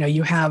cultures.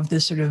 You have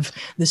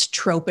this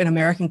trope in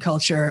American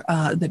culture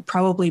that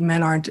probably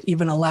men aren't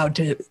even allowed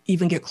to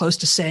even get close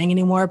to saying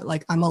anymore, but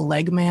like, I'm a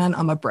leg man,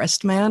 I'm a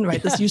breast man,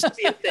 right? This used to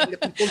be a thing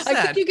that people said.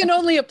 I think you can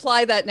only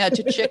apply that now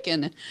to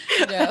chicken.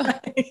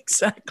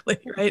 Exactly,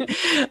 right.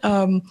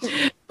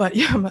 But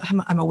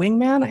I'm a wing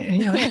man.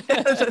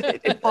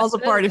 It falls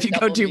apart if you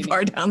go too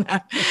far down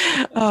that.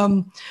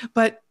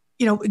 But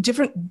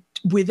different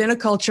within a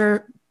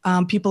culture,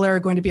 people are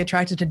going to be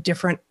attracted to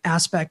different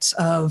aspects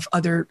of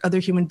other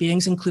human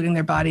beings, including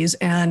their bodies.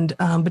 And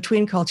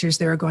between cultures,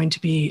 there are going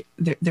to be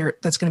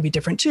that's going to be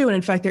different too. And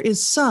in fact, there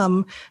is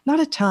some, not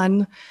a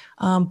ton,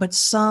 but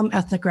some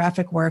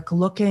ethnographic work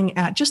looking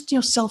at just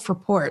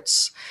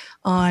self-reports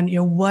on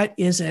what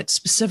is it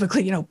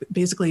specifically.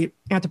 Basically,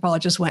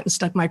 anthropologists went and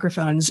stuck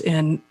microphones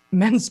in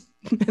men's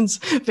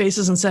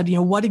faces and said,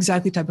 what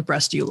exactly type of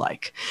breast do you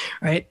like,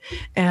 right?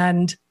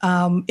 And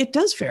it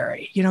does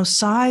vary.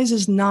 Size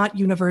is not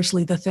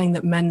universally the thing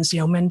that men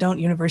don't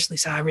universally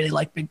say, I really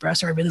like big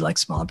breasts or I really like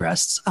small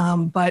breasts.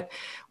 But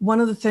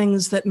one of the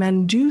things that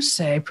men do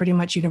say pretty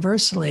much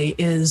universally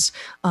is,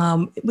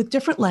 with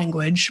different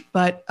language,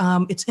 but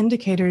it's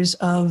indicators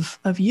of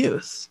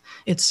youth.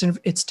 It's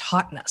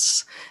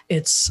tautness.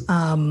 It's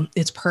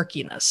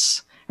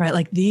perkiness. Right,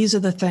 like these are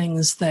the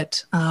things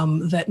that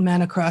that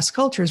men across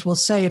cultures will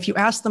say if you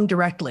ask them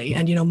directly.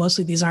 And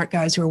mostly these aren't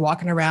guys who are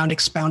walking around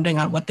expounding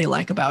on what they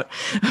like about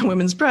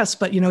women's breasts.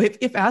 But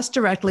if asked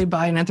directly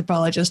by an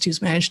anthropologist who's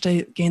managed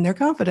to gain their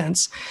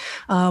confidence,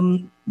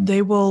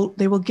 they will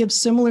give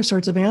similar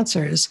sorts of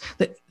answers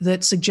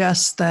that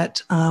suggest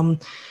that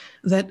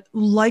that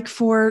like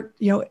for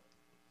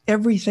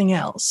everything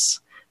else,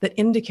 that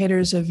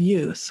indicators of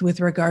youth with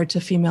regard to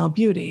female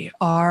beauty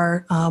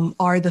are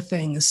the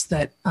things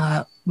that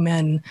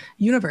men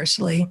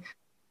universally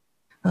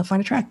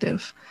find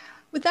attractive.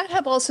 Would that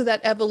have also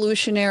that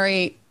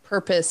evolutionary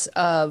purpose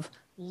of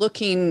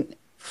looking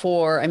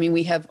for,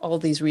 we have all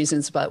these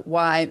reasons about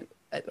why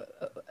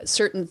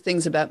certain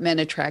things about men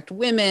attract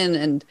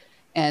women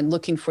and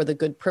looking for the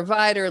good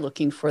provider,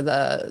 looking for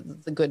the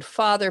good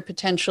father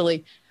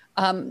potentially.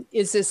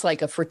 Is this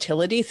like a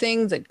fertility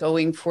thing, that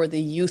going for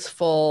the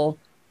youthful,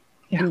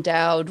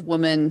 endowed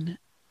woman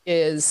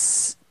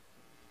is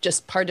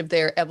just part of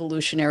their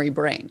evolutionary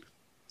brain?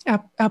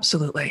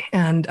 Absolutely.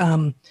 And,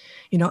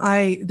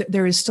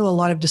 there is still a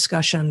lot of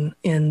discussion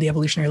in the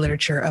evolutionary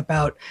literature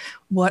about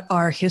what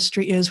our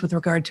history is with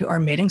regard to our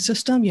mating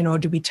system.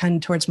 Do we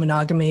tend towards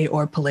monogamy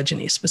or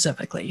polygyny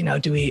specifically?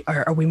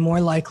 Are we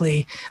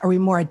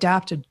more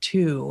adapted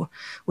to,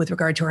 with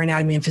regard to our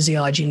anatomy and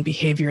physiology and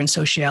behavior and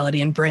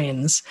sociality and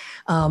brains,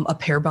 a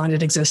pair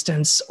bonded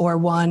existence, or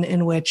one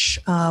in which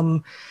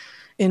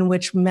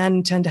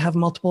men tend to have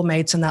multiple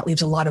mates, and that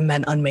leaves a lot of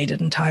men unmated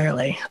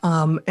entirely.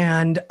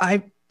 And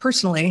I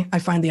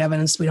find the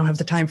evidence, we don't have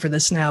the time for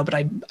this now, but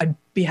I'd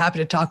be happy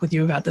to talk with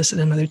you about this at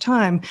another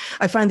time.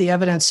 I find the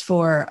evidence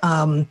for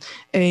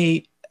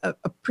a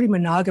pretty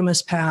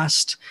monogamous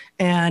past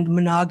and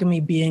monogamy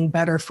being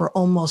better for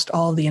almost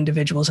all of the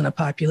individuals in a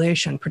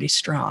population pretty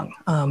strong.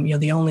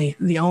 The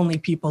only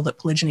people that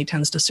polygyny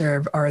tends to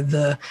serve are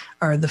the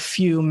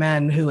few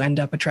men who end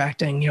up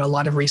attracting a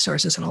lot of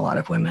resources and a lot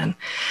of women.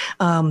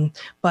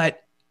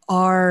 But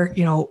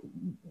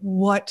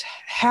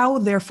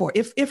therefore,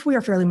 if we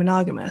are fairly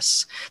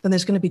monogamous, then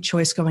there's going to be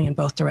choice going in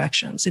both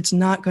directions. It's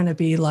not going to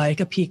be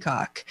like a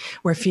peacock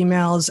where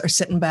females are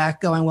sitting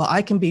back going, well,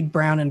 I can be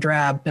brown and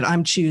drab, but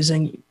I'm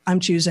choosing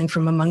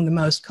from among the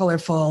most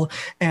colorful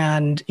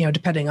and,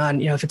 depending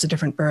on, if it's a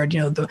different bird,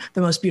 the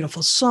most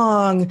beautiful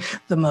song,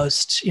 the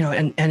most,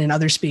 and in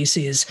other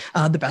species,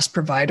 the best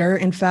provider.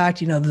 In fact,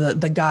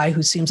 the guy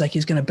who seems like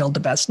he's going to build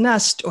the best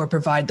nest or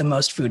provide the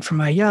most food for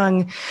my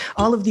young.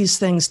 All of these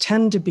things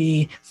tend to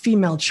be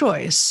female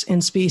choice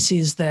in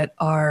species that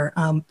are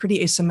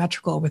pretty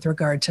asymmetrical with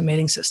regard to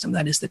mating system,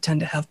 that is, that tend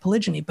to have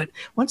polygyny. But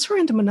once we're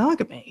into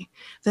monogamy,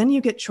 then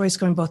you get choice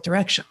going both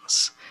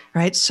directions,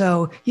 right?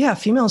 So yeah,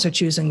 females are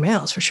choosing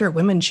males for sure.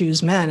 Women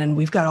choose men, and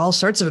we've got all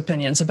sorts of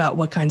opinions about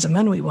what kinds of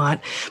men we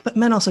want, but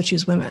men also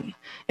choose women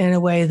in a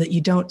way that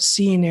you don't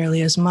see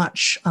nearly as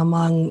much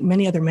among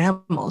many other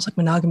mammals. Like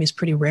monogamy is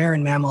pretty rare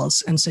in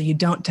mammals, and so you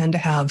don't tend to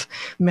have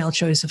male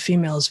choice of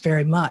females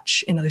very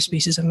much in other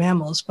species of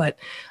mammals, but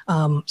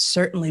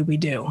certainly we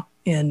do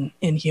in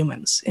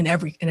humans, in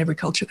every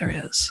culture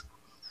there is.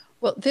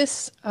 Well,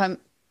 this, I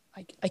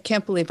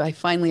can't believe I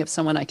finally have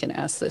someone I can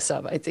ask this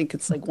of. I think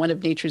it's like one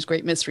of nature's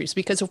great mysteries,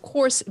 because of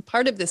course,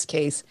 part of this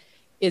case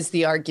is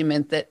the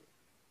argument that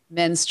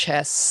men's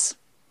chests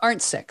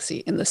aren't sexy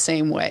in the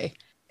same way.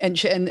 And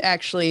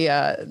actually,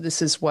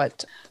 this is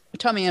what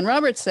Tommy Ann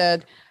Roberts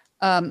said.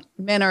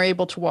 Men are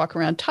able to walk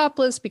around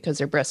topless because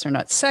their breasts are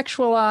not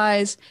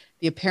sexualized.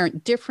 The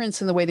apparent difference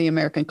in the way the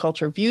American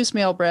culture views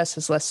male breasts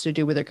has less to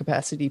do with their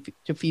capacity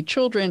to feed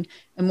children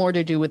and more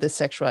to do with a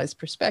sexualized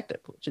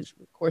perspective, which is,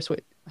 of course,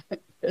 what I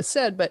just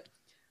said. But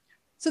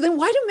so then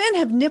why do men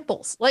have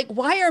nipples? Like,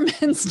 why are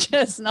men's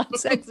chests not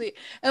sexy?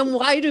 And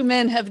why do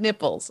men have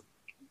nipples?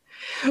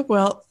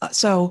 Well,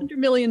 so $100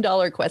 million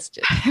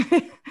question.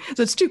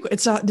 So it's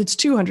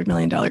 $200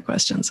 million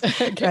questions,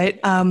 Okay. right?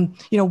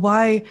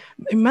 Why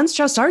men's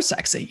chests are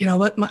sexy.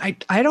 What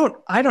I don't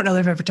know that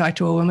I've ever talked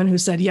to a woman who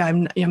said, yeah,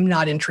 I'm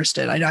not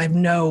interested. I have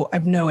no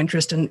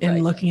interest in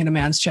Right. looking at a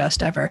man's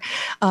chest ever.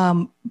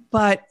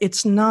 But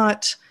it's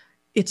not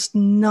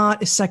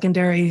a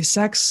secondary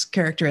sex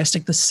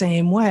characteristic the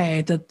same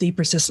way that the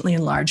persistently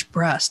enlarged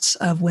breasts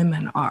of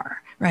women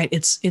are. right?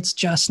 It's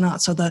just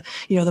not. So the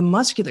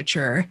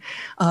musculature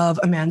of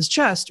a man's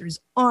chest or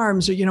his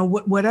arms or,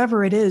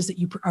 whatever it is that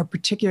you are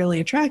particularly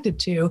attracted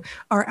to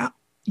are,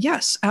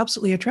 yes,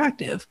 absolutely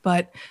attractive,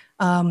 but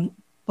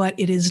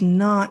it is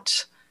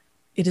not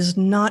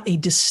a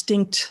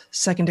distinct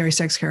secondary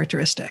sex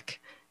characteristic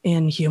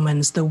in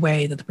humans the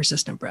way that the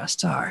persistent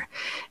breasts are.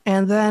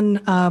 And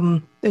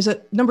then there's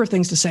a number of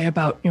things to say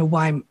about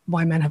why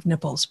men have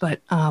nipples, but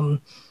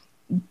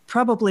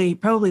probably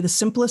the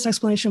simplest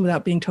explanation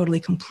without being totally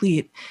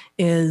complete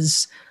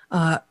is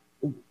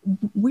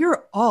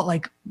we're all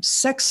like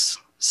sex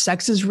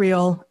is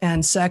real,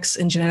 and sex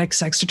and genetic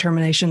sex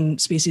determination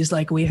species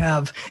like we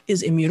have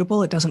is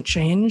immutable. It doesn't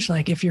change.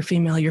 Like if you're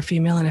female, you're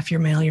female, and if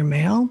you're male, you're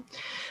male.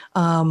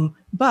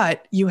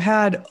 But you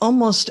had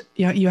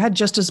you had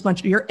just as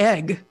much, your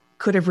egg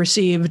could have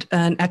received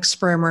an X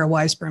sperm or a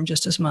Y sperm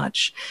just as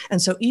much.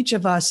 And so each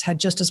of us had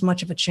just as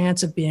much of a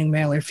chance of being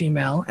male or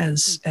female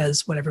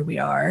as whatever we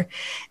are.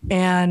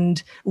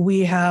 And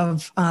we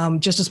have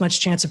just as much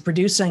chance of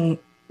producing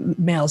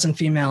males and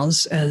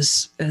females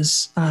as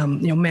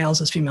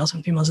males as females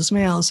and females as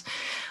males.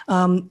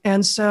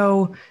 And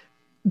so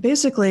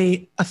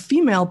basically a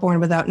female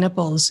born without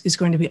nipples is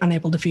going to be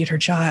unable to feed her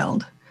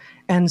child.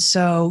 And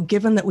so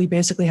given that we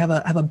basically have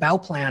a bow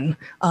plan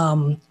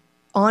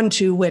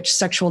onto which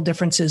sexual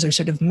differences are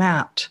sort of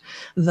mapped,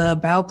 the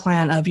bow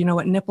plan of,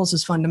 nipples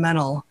is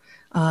fundamental,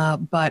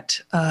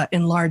 but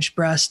enlarged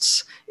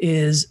breasts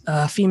is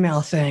a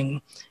female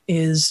thing,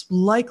 is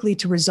likely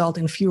to result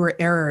in fewer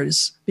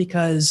errors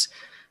because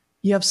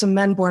you have some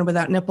men born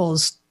without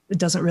nipples. It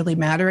doesn't really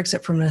matter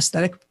except from an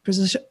aesthetic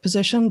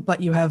position,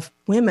 but you have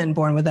women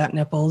born without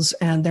nipples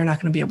and they're not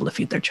going to be able to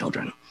feed their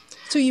children.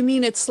 So you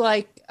mean it's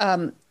like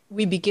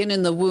we begin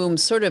in the womb,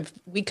 sort of,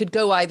 we could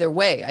go either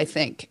way, I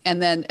think.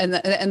 And then, and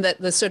that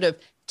the sort of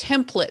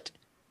template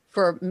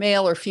for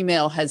male or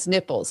female has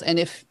nipples. And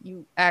if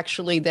you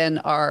actually then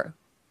are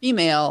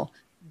female,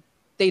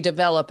 they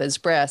develop as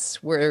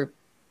breasts where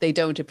they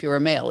don't if you're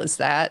a male. Is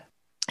that?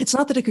 It's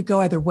not that it could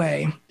go either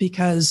way,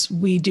 because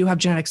we do have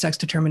genetic sex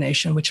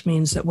determination, which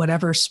means that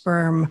whatever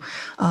sperm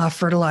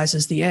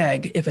fertilizes the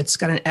egg, if it's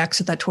got an X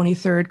at that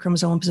 23rd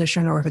chromosomal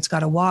position, or if it's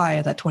got a Y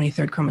at that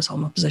 23rd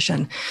chromosomal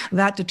position,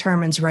 that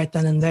determines right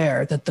then and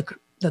there that the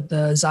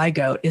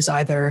zygote is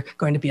either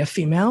going to be a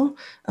female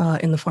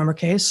in the former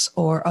case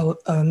or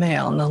a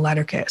male in the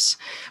latter case.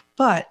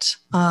 But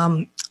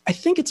I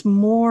think it's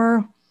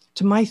more,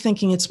 to my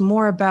thinking, it's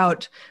more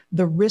about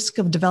the risk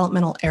of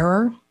developmental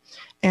error.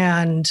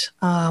 And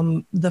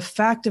the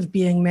fact of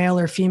being male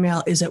or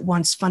female is at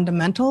once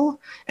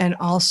fundamental and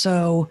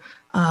also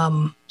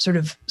sort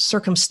of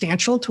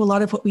circumstantial to a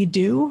lot of what we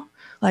do.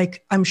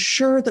 Like, I'm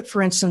sure that,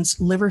 for instance,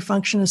 liver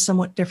function is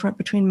somewhat different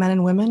between men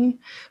and women,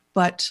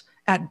 but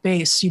at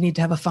base, you need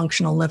to have a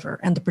functional liver.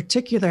 And the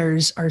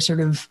particulars are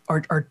sort of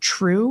are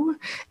true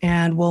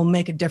and will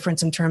make a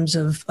difference in terms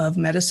of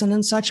medicine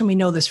and such. And we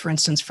know this, for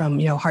instance, from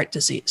heart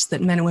disease,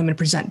 that men and women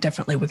present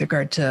differently with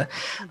regard to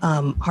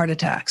heart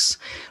attacks.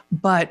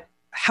 But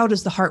how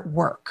does the heart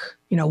work?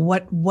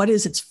 What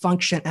is its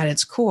function at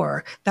its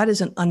core? That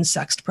is an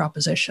unsexed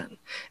proposition.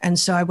 And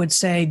so I would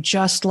say,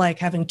 just like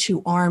having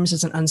two arms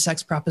is an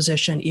unsexed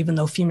proposition, even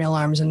though female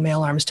arms and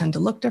male arms tend to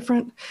look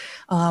different,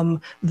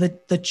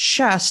 the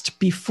chest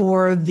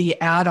before the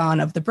add-on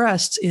of the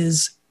breasts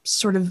is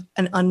sort of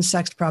an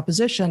unsexed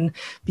proposition,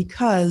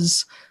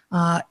 because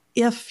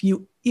if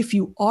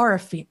you are a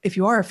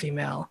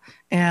female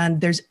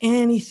and there's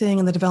anything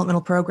in the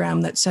developmental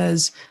program that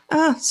says,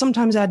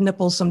 sometimes add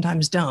nipples,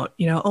 sometimes don't,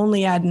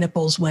 only add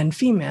nipples when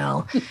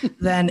female,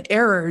 then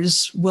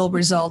errors will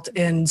result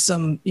in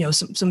some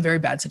very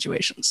bad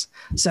situations.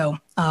 So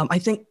I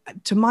think,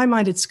 to my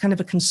mind, it's kind of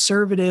a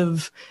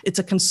conservative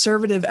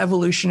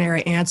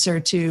evolutionary answer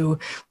to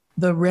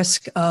the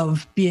risk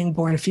of being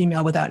born a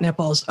female without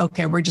nipples.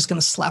 Okay, we're just going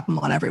to slap them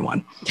on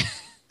everyone.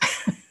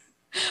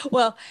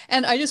 Well,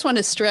 and I just want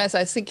to stress,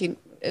 I was thinking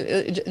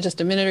just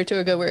a minute or two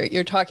ago where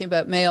you're talking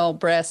about male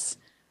breasts.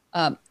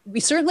 We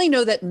certainly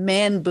know that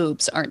man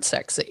boobs aren't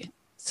sexy.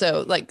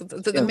 So like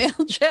the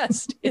male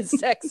chest is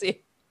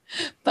sexy,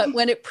 but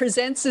when it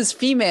presents as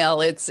female,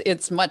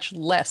 it's much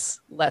less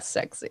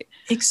sexy.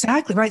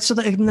 Exactly. Right. So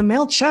the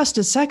male chest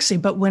is sexy,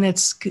 but when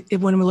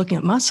we're looking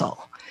at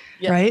muscle.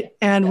 Yeah. Right.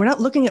 And we're not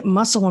looking at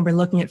muscle when we're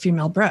looking at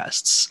female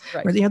breasts.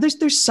 Right. Where,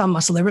 there's some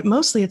muscle there, but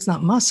mostly it's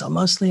not muscle.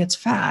 Mostly it's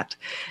fat.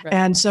 Right.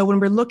 And so when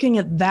we're looking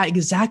at that,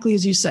 exactly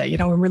as you say,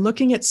 when we're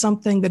looking at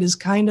something that is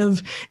kind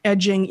of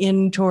edging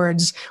in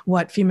towards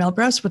what female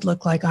breasts would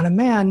look like on a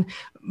man,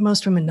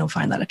 most women don't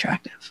find that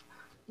attractive.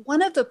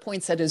 One of the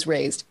points that is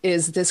raised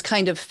is this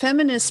kind of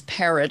feminist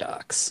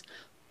paradox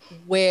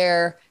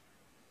where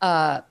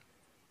they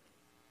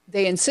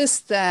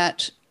insist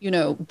that,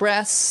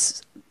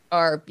 breasts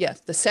are,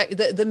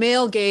 the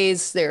male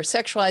gaze, they're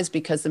sexualized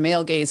because the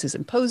male gaze is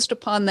imposed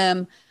upon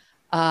them.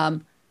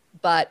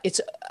 But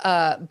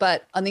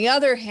on the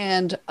other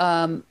hand,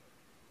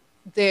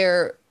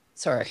 they're,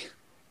 sorry,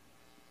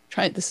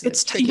 try this.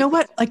 It's, you know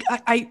what, like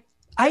I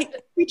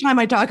every time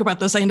I talk about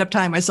this, I end up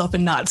tying myself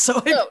in knots.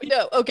 So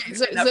no. Okay.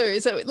 So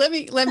let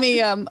me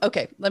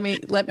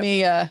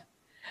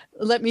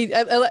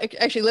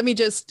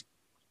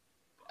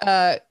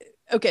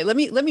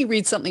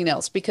read something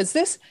else, because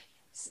this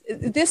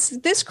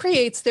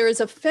creates, there is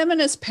a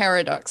feminist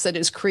paradox that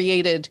is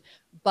created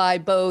by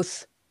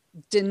both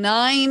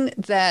denying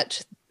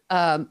that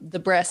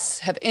the breasts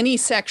have any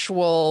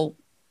sexual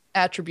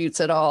attributes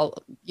at all,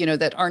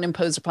 that aren't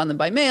imposed upon them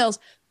by males,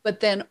 but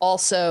then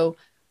also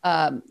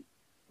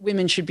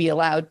women should be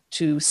allowed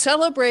to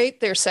celebrate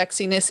their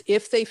sexiness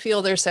if they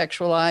feel they're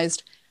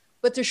sexualized,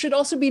 but there should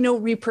also be no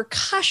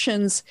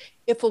repercussions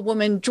if a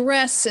woman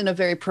dress in a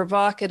very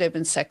provocative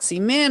and sexy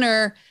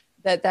manner,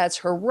 that's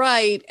her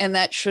right, and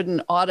that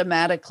shouldn't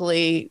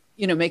automatically,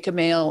 make a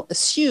male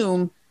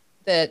assume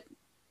that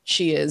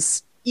she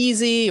is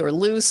easy or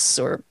loose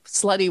or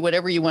slutty,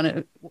 whatever you want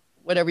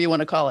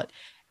to call it.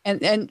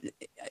 And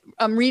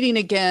I'm reading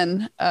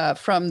again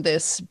from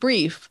this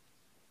brief.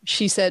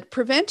 She said,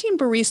 preventing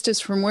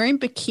baristas from wearing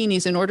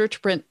bikinis in order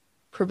to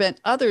prevent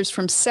others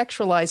from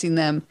sexualizing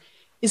them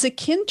is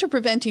akin to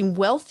preventing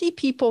wealthy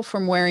people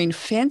from wearing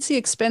fancy,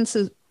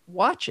 expensive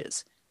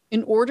watches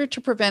in order to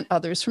prevent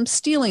others from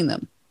stealing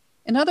them.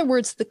 In other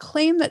words, the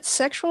claim that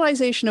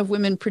sexualization of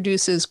women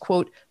produces,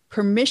 quote,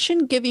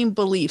 permission-giving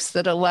beliefs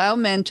that allow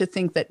men to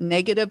think that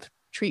negative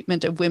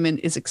treatment of women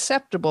is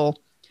acceptable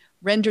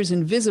renders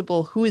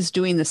invisible who is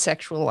doing the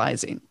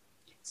sexualizing.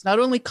 It's not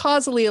only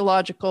causally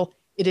illogical,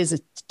 it is a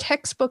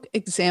textbook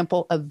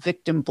example of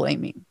victim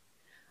blaming.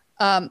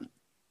 How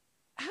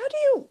do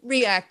you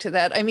react to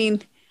that? I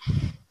mean,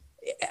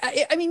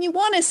 you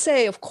want to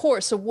say, of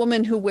course, a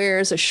woman who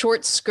wears a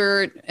short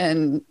skirt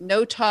and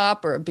no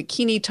top or a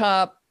bikini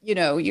top,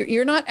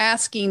 you're not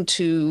asking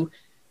to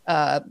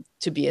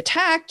be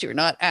attacked. You're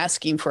not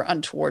asking for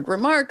untoward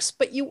remarks,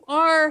 but you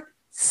are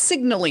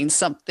signaling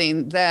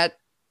something that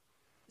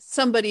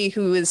somebody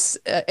who is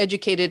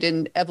educated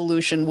in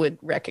evolution would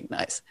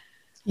recognize.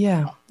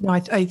 Yeah, no,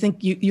 I think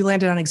you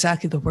landed on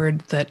exactly the word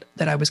that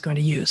I was going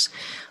to use.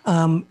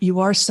 You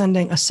are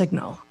sending a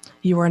signal.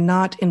 You are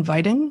not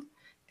inviting.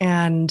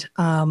 And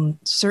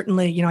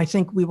certainly, I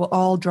think we will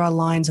all draw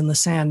lines in the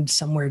sand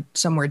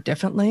somewhere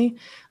differently.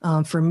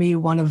 For me,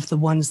 one of the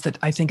ones that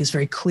I think is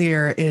very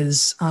clear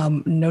is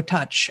no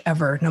touch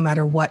ever, no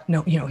matter what.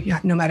 No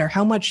matter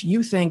how much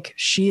you think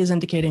she is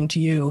indicating to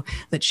you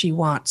that she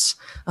wants,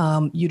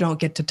 you don't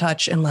get to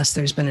touch unless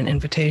there's been an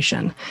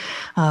invitation.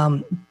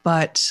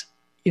 But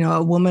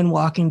a woman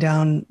walking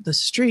down the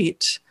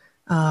street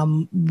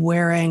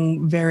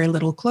wearing very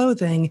little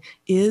clothing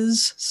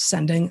is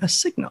sending a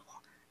signal.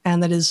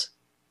 And that is,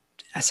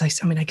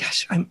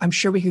 I'm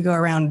sure we could go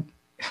around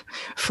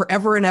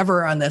forever and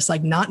ever on this,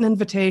 like not an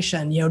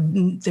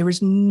invitation. There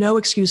is no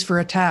excuse for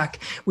attack.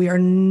 We are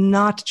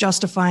not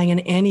justifying in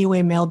any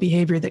way male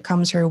behavior that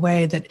comes her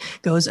way that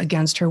goes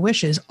against her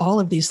wishes. All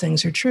of these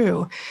things are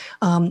true.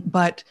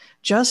 But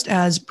just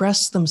as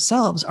breasts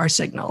themselves are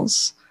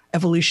signals,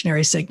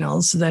 evolutionary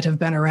signals that have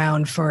been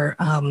around for,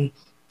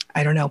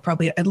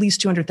 probably at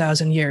least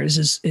 200,000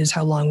 years is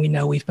how long we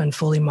know we've been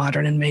fully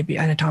modern, and maybe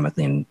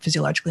anatomically and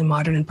physiologically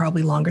modern, and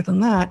probably longer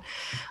than that.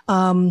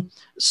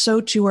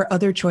 So too are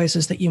other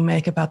choices that you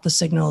make about the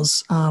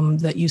signals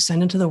that you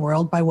send into the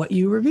world by what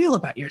you reveal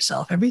about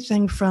yourself.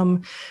 Everything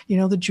from,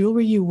 the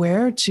jewelry you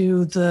wear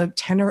to the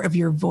tenor of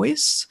your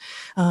voice,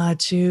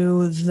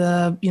 to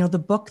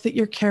the book that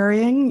you're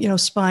carrying,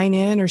 spine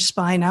in or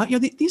spine out.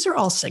 These are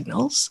all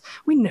signals.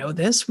 We know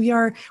this. We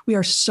are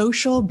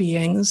social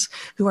beings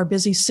who are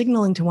busy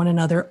signaling to one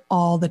another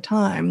all the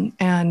time.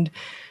 And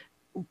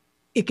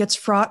it gets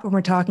fraught when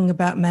we're talking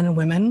about men and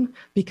women,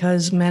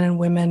 because men and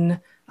women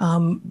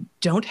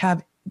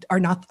are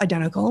not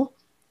identical,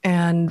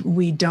 and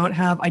we don't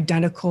have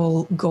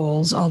identical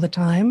goals all the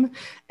time.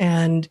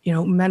 And,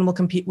 men will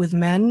compete with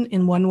men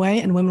in one way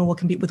and women will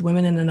compete with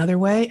women in another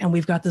way. And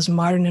we've got this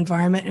modern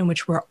environment in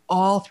which we're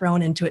all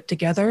thrown into it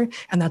together.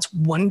 And that's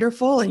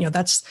wonderful. And,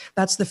 that's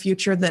the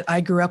future that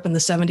I grew up in the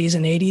 70s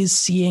and 80s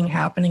seeing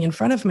happening in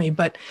front of me.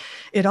 But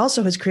it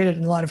also has created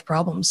a lot of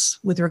problems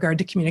with regard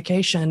to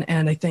communication.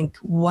 And I think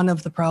one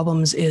of the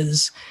problems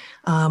is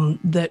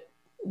that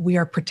we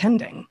are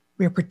pretending.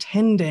 We are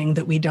pretending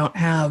that we don't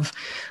have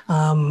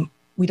some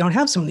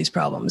of these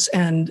problems.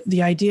 And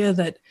the idea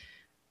that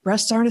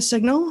breasts aren't a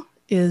signal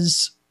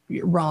is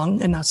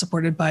wrong and not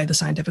supported by the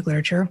scientific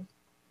literature.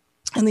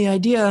 And the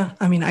idea,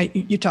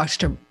 you talked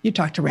to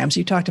Ramsey,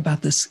 you talked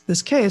about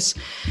this case,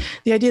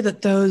 the idea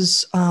that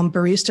those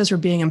baristas were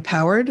being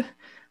empowered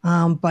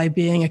by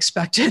being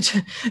expected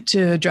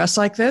to dress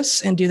like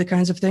this and do the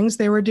kinds of things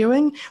they were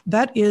doing,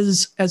 that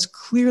is as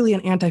clearly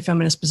an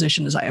anti-feminist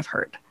position as I have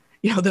heard.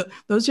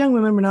 Those young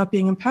women were not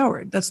being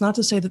empowered. That's not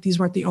to say that these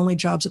weren't the only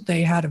jobs that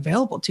they had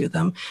available to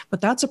them,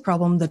 but that's a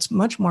problem that's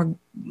much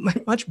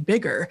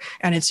bigger.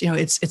 And it's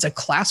a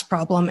class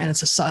problem, and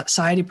it's a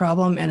society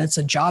problem, and it's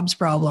a jobs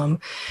problem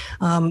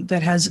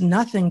that has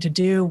nothing to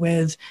do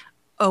with,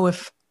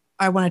 if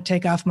I want to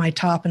take off my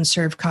top and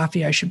serve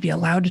coffee, I should be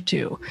allowed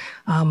to.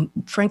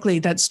 Frankly,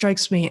 that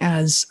strikes me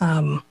as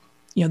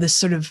this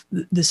sort of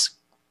this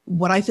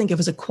what I think of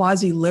as a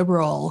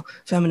quasi-liberal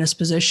feminist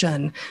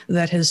position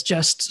that has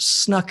just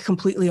snuck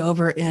completely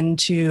over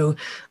into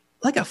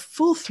like a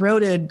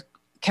full-throated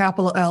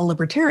capital L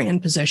libertarian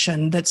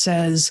position that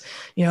says,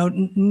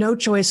 no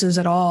choices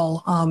at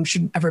all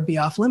should ever be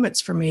off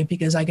limits for me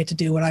because I get to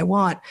do what I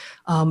want.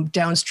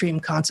 Downstream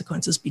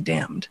consequences be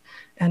damned.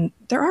 And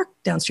there are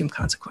downstream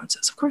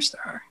consequences. Of course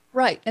there are.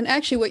 Right. And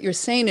actually what you're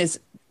saying is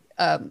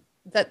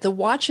that the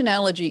watch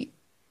analogy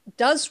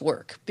does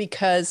work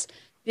because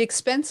the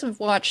expensive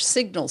watch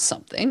signals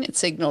something. It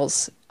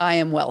signals I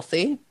am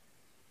wealthy,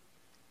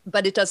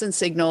 but it doesn't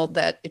signal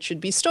that it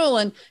should be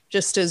stolen,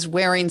 just as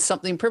wearing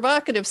something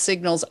provocative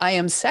signals I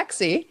am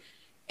sexy.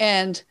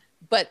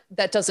 But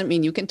that doesn't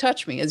mean you can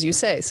touch me, as you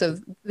say. So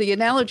the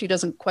analogy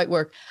doesn't quite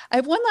work. I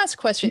have one last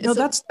question. No,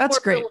 that's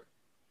great.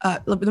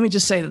 Let me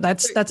just say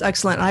that's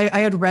excellent. I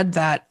had read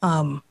that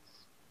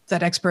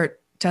expert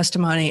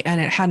testimony,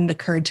 and it hadn't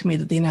occurred to me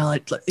that the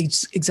analogy,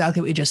 it's exactly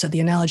what you just said.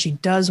 The analogy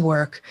does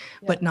work,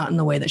 but not in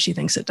the way that she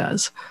thinks it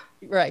does.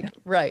 Right,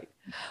 right.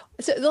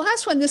 So the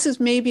last one, this is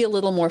maybe a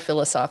little more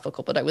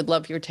philosophical, but I would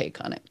love your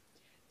take on it.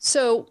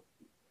 So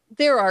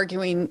they're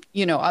arguing,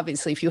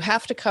 obviously, if you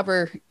have to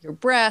cover your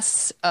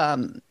breasts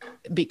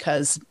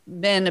because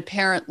men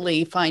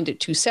apparently find it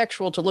too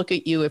sexual to look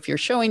at you if you're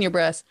showing your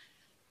breasts,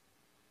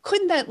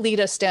 couldn't that lead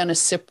us down a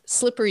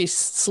slippery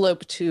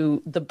slope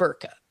to the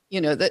burqa?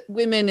 That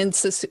women in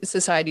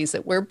societies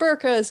that wear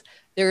burqas,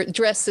 they're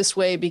dressed this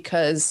way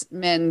because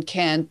men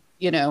can't,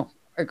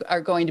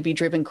 are going to be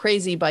driven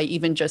crazy by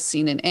even just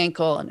seeing an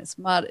ankle and its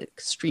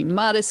extreme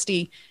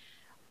modesty.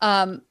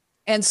 And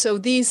so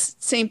these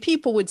same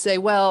people would say,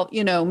 well,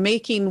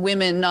 making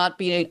women not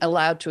being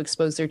allowed to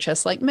expose their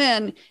chests like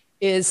men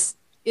is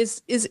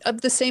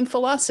of the same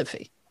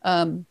philosophy.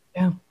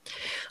 Yeah.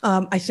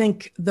 I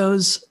think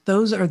those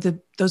are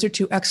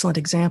two excellent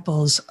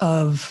examples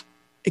of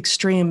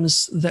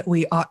extremes that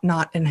we ought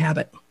not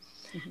inhabit.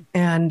 Mm-hmm.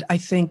 And I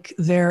think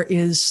there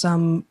is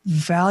some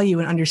value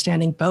in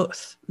understanding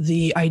both.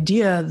 The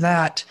idea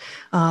that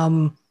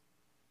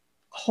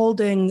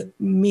holding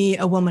me,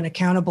 a woman,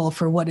 accountable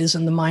for what is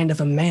in the mind of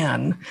a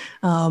man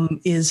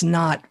is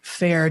not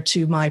fair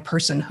to my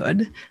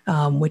personhood,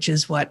 which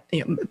is what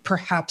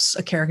perhaps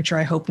a caricature,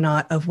 I hope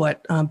not, of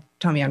what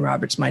Tommy Ann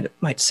Roberts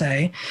might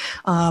say.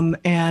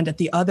 And at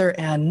the other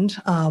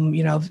end,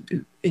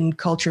 in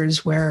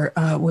cultures where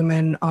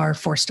women are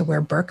forced to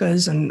wear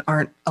burqas and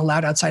aren't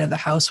allowed outside of the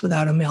house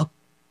without a male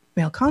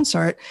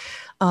consort,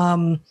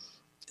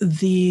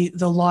 the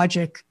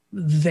logic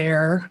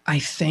there, I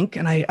think,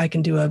 and I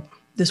can do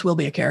this will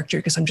be a caricature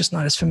because I'm just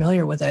not as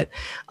familiar with it,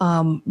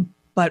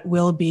 but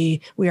will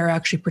be, we are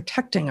actually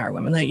protecting our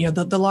women.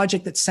 The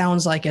logic that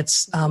sounds like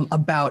it's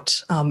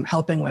about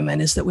helping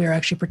women is that we are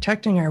actually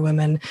protecting our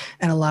women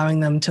and allowing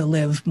them to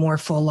live more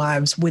full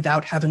lives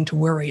without having to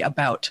worry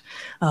about,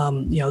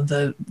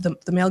 the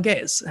male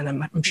gaze. And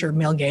I'm sure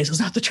male gaze is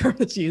not the term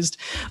that's used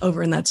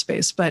over in that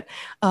space, but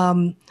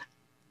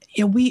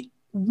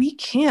we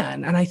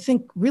can, and I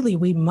think really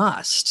we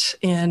must,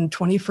 in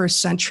 21st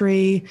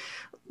century,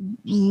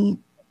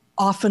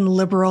 often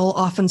liberal,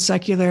 often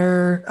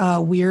secular,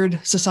 weird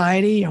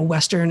society,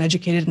 Western,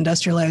 educated,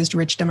 industrialized,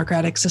 rich,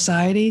 democratic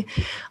society,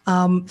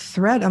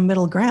 thread a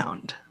middle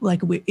ground.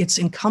 It's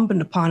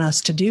incumbent upon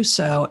us to do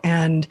so,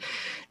 and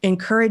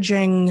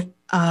encouraging,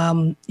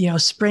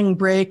 spring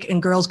break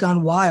and Girls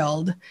Gone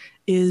Wild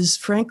is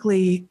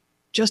frankly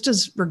just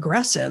as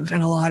regressive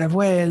in a lot of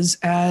ways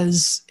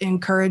as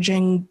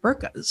encouraging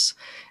burqas.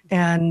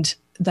 And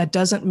that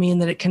doesn't mean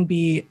that it can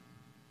be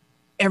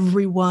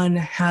everyone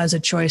has a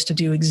choice to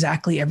do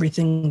exactly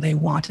everything they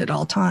want at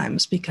all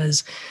times,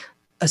 because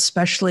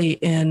especially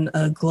in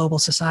a global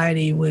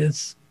society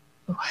with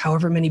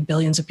however many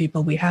billions of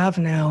people we have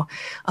now,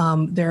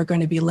 there are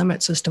going to be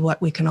limits as to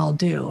what we can all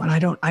do. And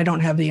I don't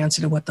have the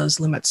answer to what those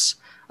limits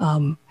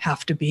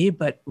have to be,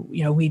 but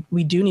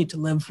we do need to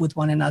live with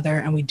one another,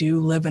 and we do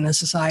live in a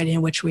society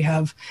in which we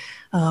have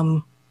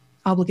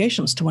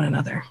obligations to one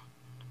another.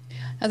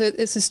 Heather,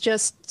 this is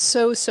just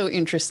so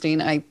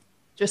interesting. I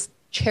just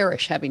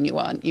cherish having you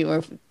on. You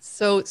are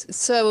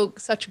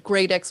such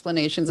great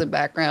explanations and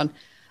background.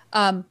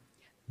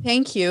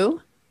 Thank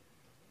you.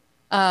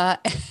 And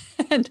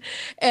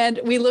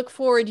we look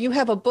forward. You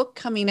have a book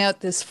coming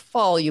out this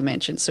fall, you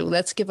mentioned. So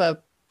let's give a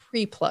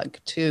pre-plug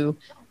to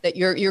that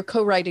you're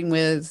co-writing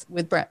with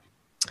Brett.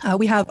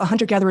 We have A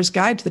Hunter-Gatherer's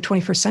Guide to the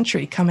 21st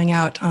Century coming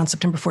out on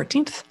September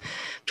 14th,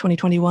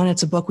 2021.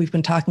 It's a book we've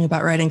been talking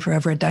about writing for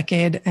over a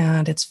decade,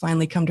 and it's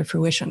finally come to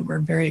fruition. We're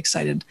very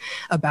excited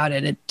about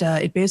it.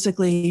 It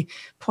basically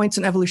points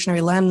an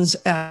evolutionary lens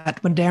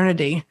at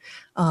modernity.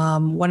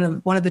 One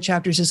of the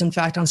chapters is, in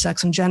fact, on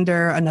sex and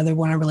gender, another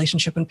one on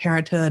relationship and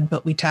parenthood,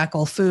 but we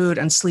tackle food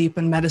and sleep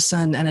and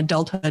medicine and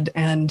adulthood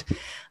and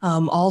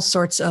all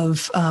sorts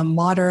of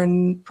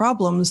modern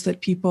problems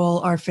that people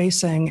are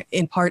facing.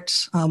 In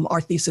part, our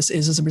thesis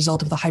is as a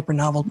result of the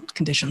hyper-novel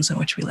conditions in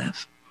which we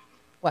live.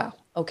 Wow.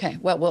 Okay.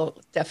 Well, we'll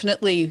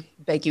definitely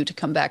beg you to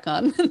come back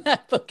on when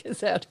that book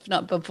is out, if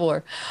not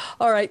before.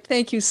 All right.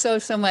 Thank you so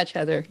much,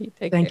 Heather. You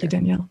take Thank care. you,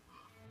 Danielle.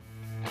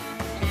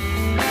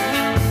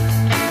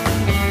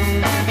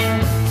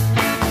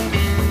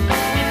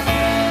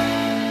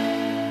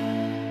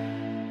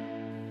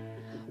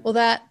 Well,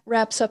 that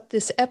wraps up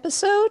this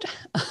episode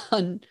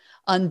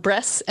on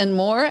breasts and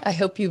more. I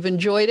hope you've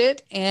enjoyed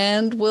it,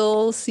 and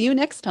we'll see you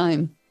next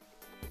time.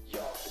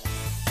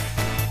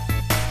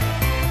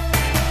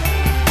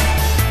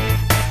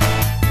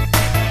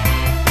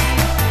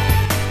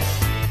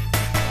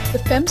 The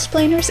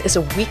Femsplainers is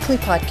a weekly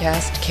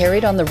podcast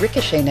carried on the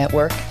Ricochet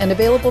Network and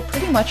available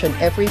pretty much on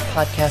every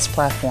podcast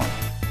platform.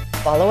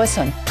 Follow us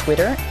on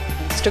Twitter,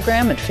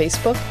 Instagram, and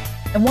Facebook,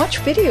 and watch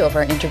video of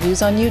our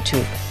interviews on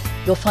YouTube.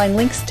 You'll find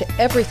links to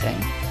everything,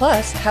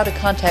 plus how to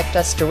contact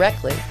us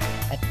directly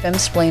at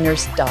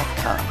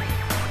femsplainers.com.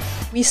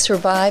 We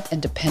survive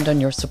and depend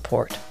on your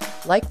support.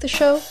 Like the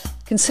show?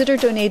 Consider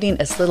donating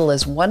as little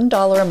as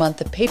 $1 a month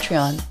at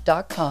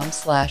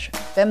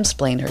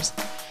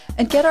patreon.com/femsplainers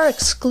and get our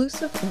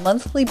exclusive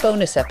monthly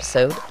bonus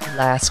episode,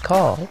 Last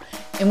Call,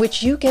 in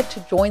which you get to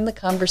join the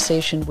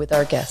conversation with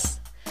our guests.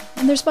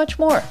 And there's much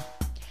more.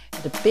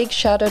 And a big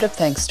shout out of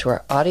thanks to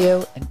our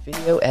audio and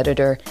video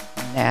editor,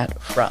 Nat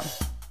Frum.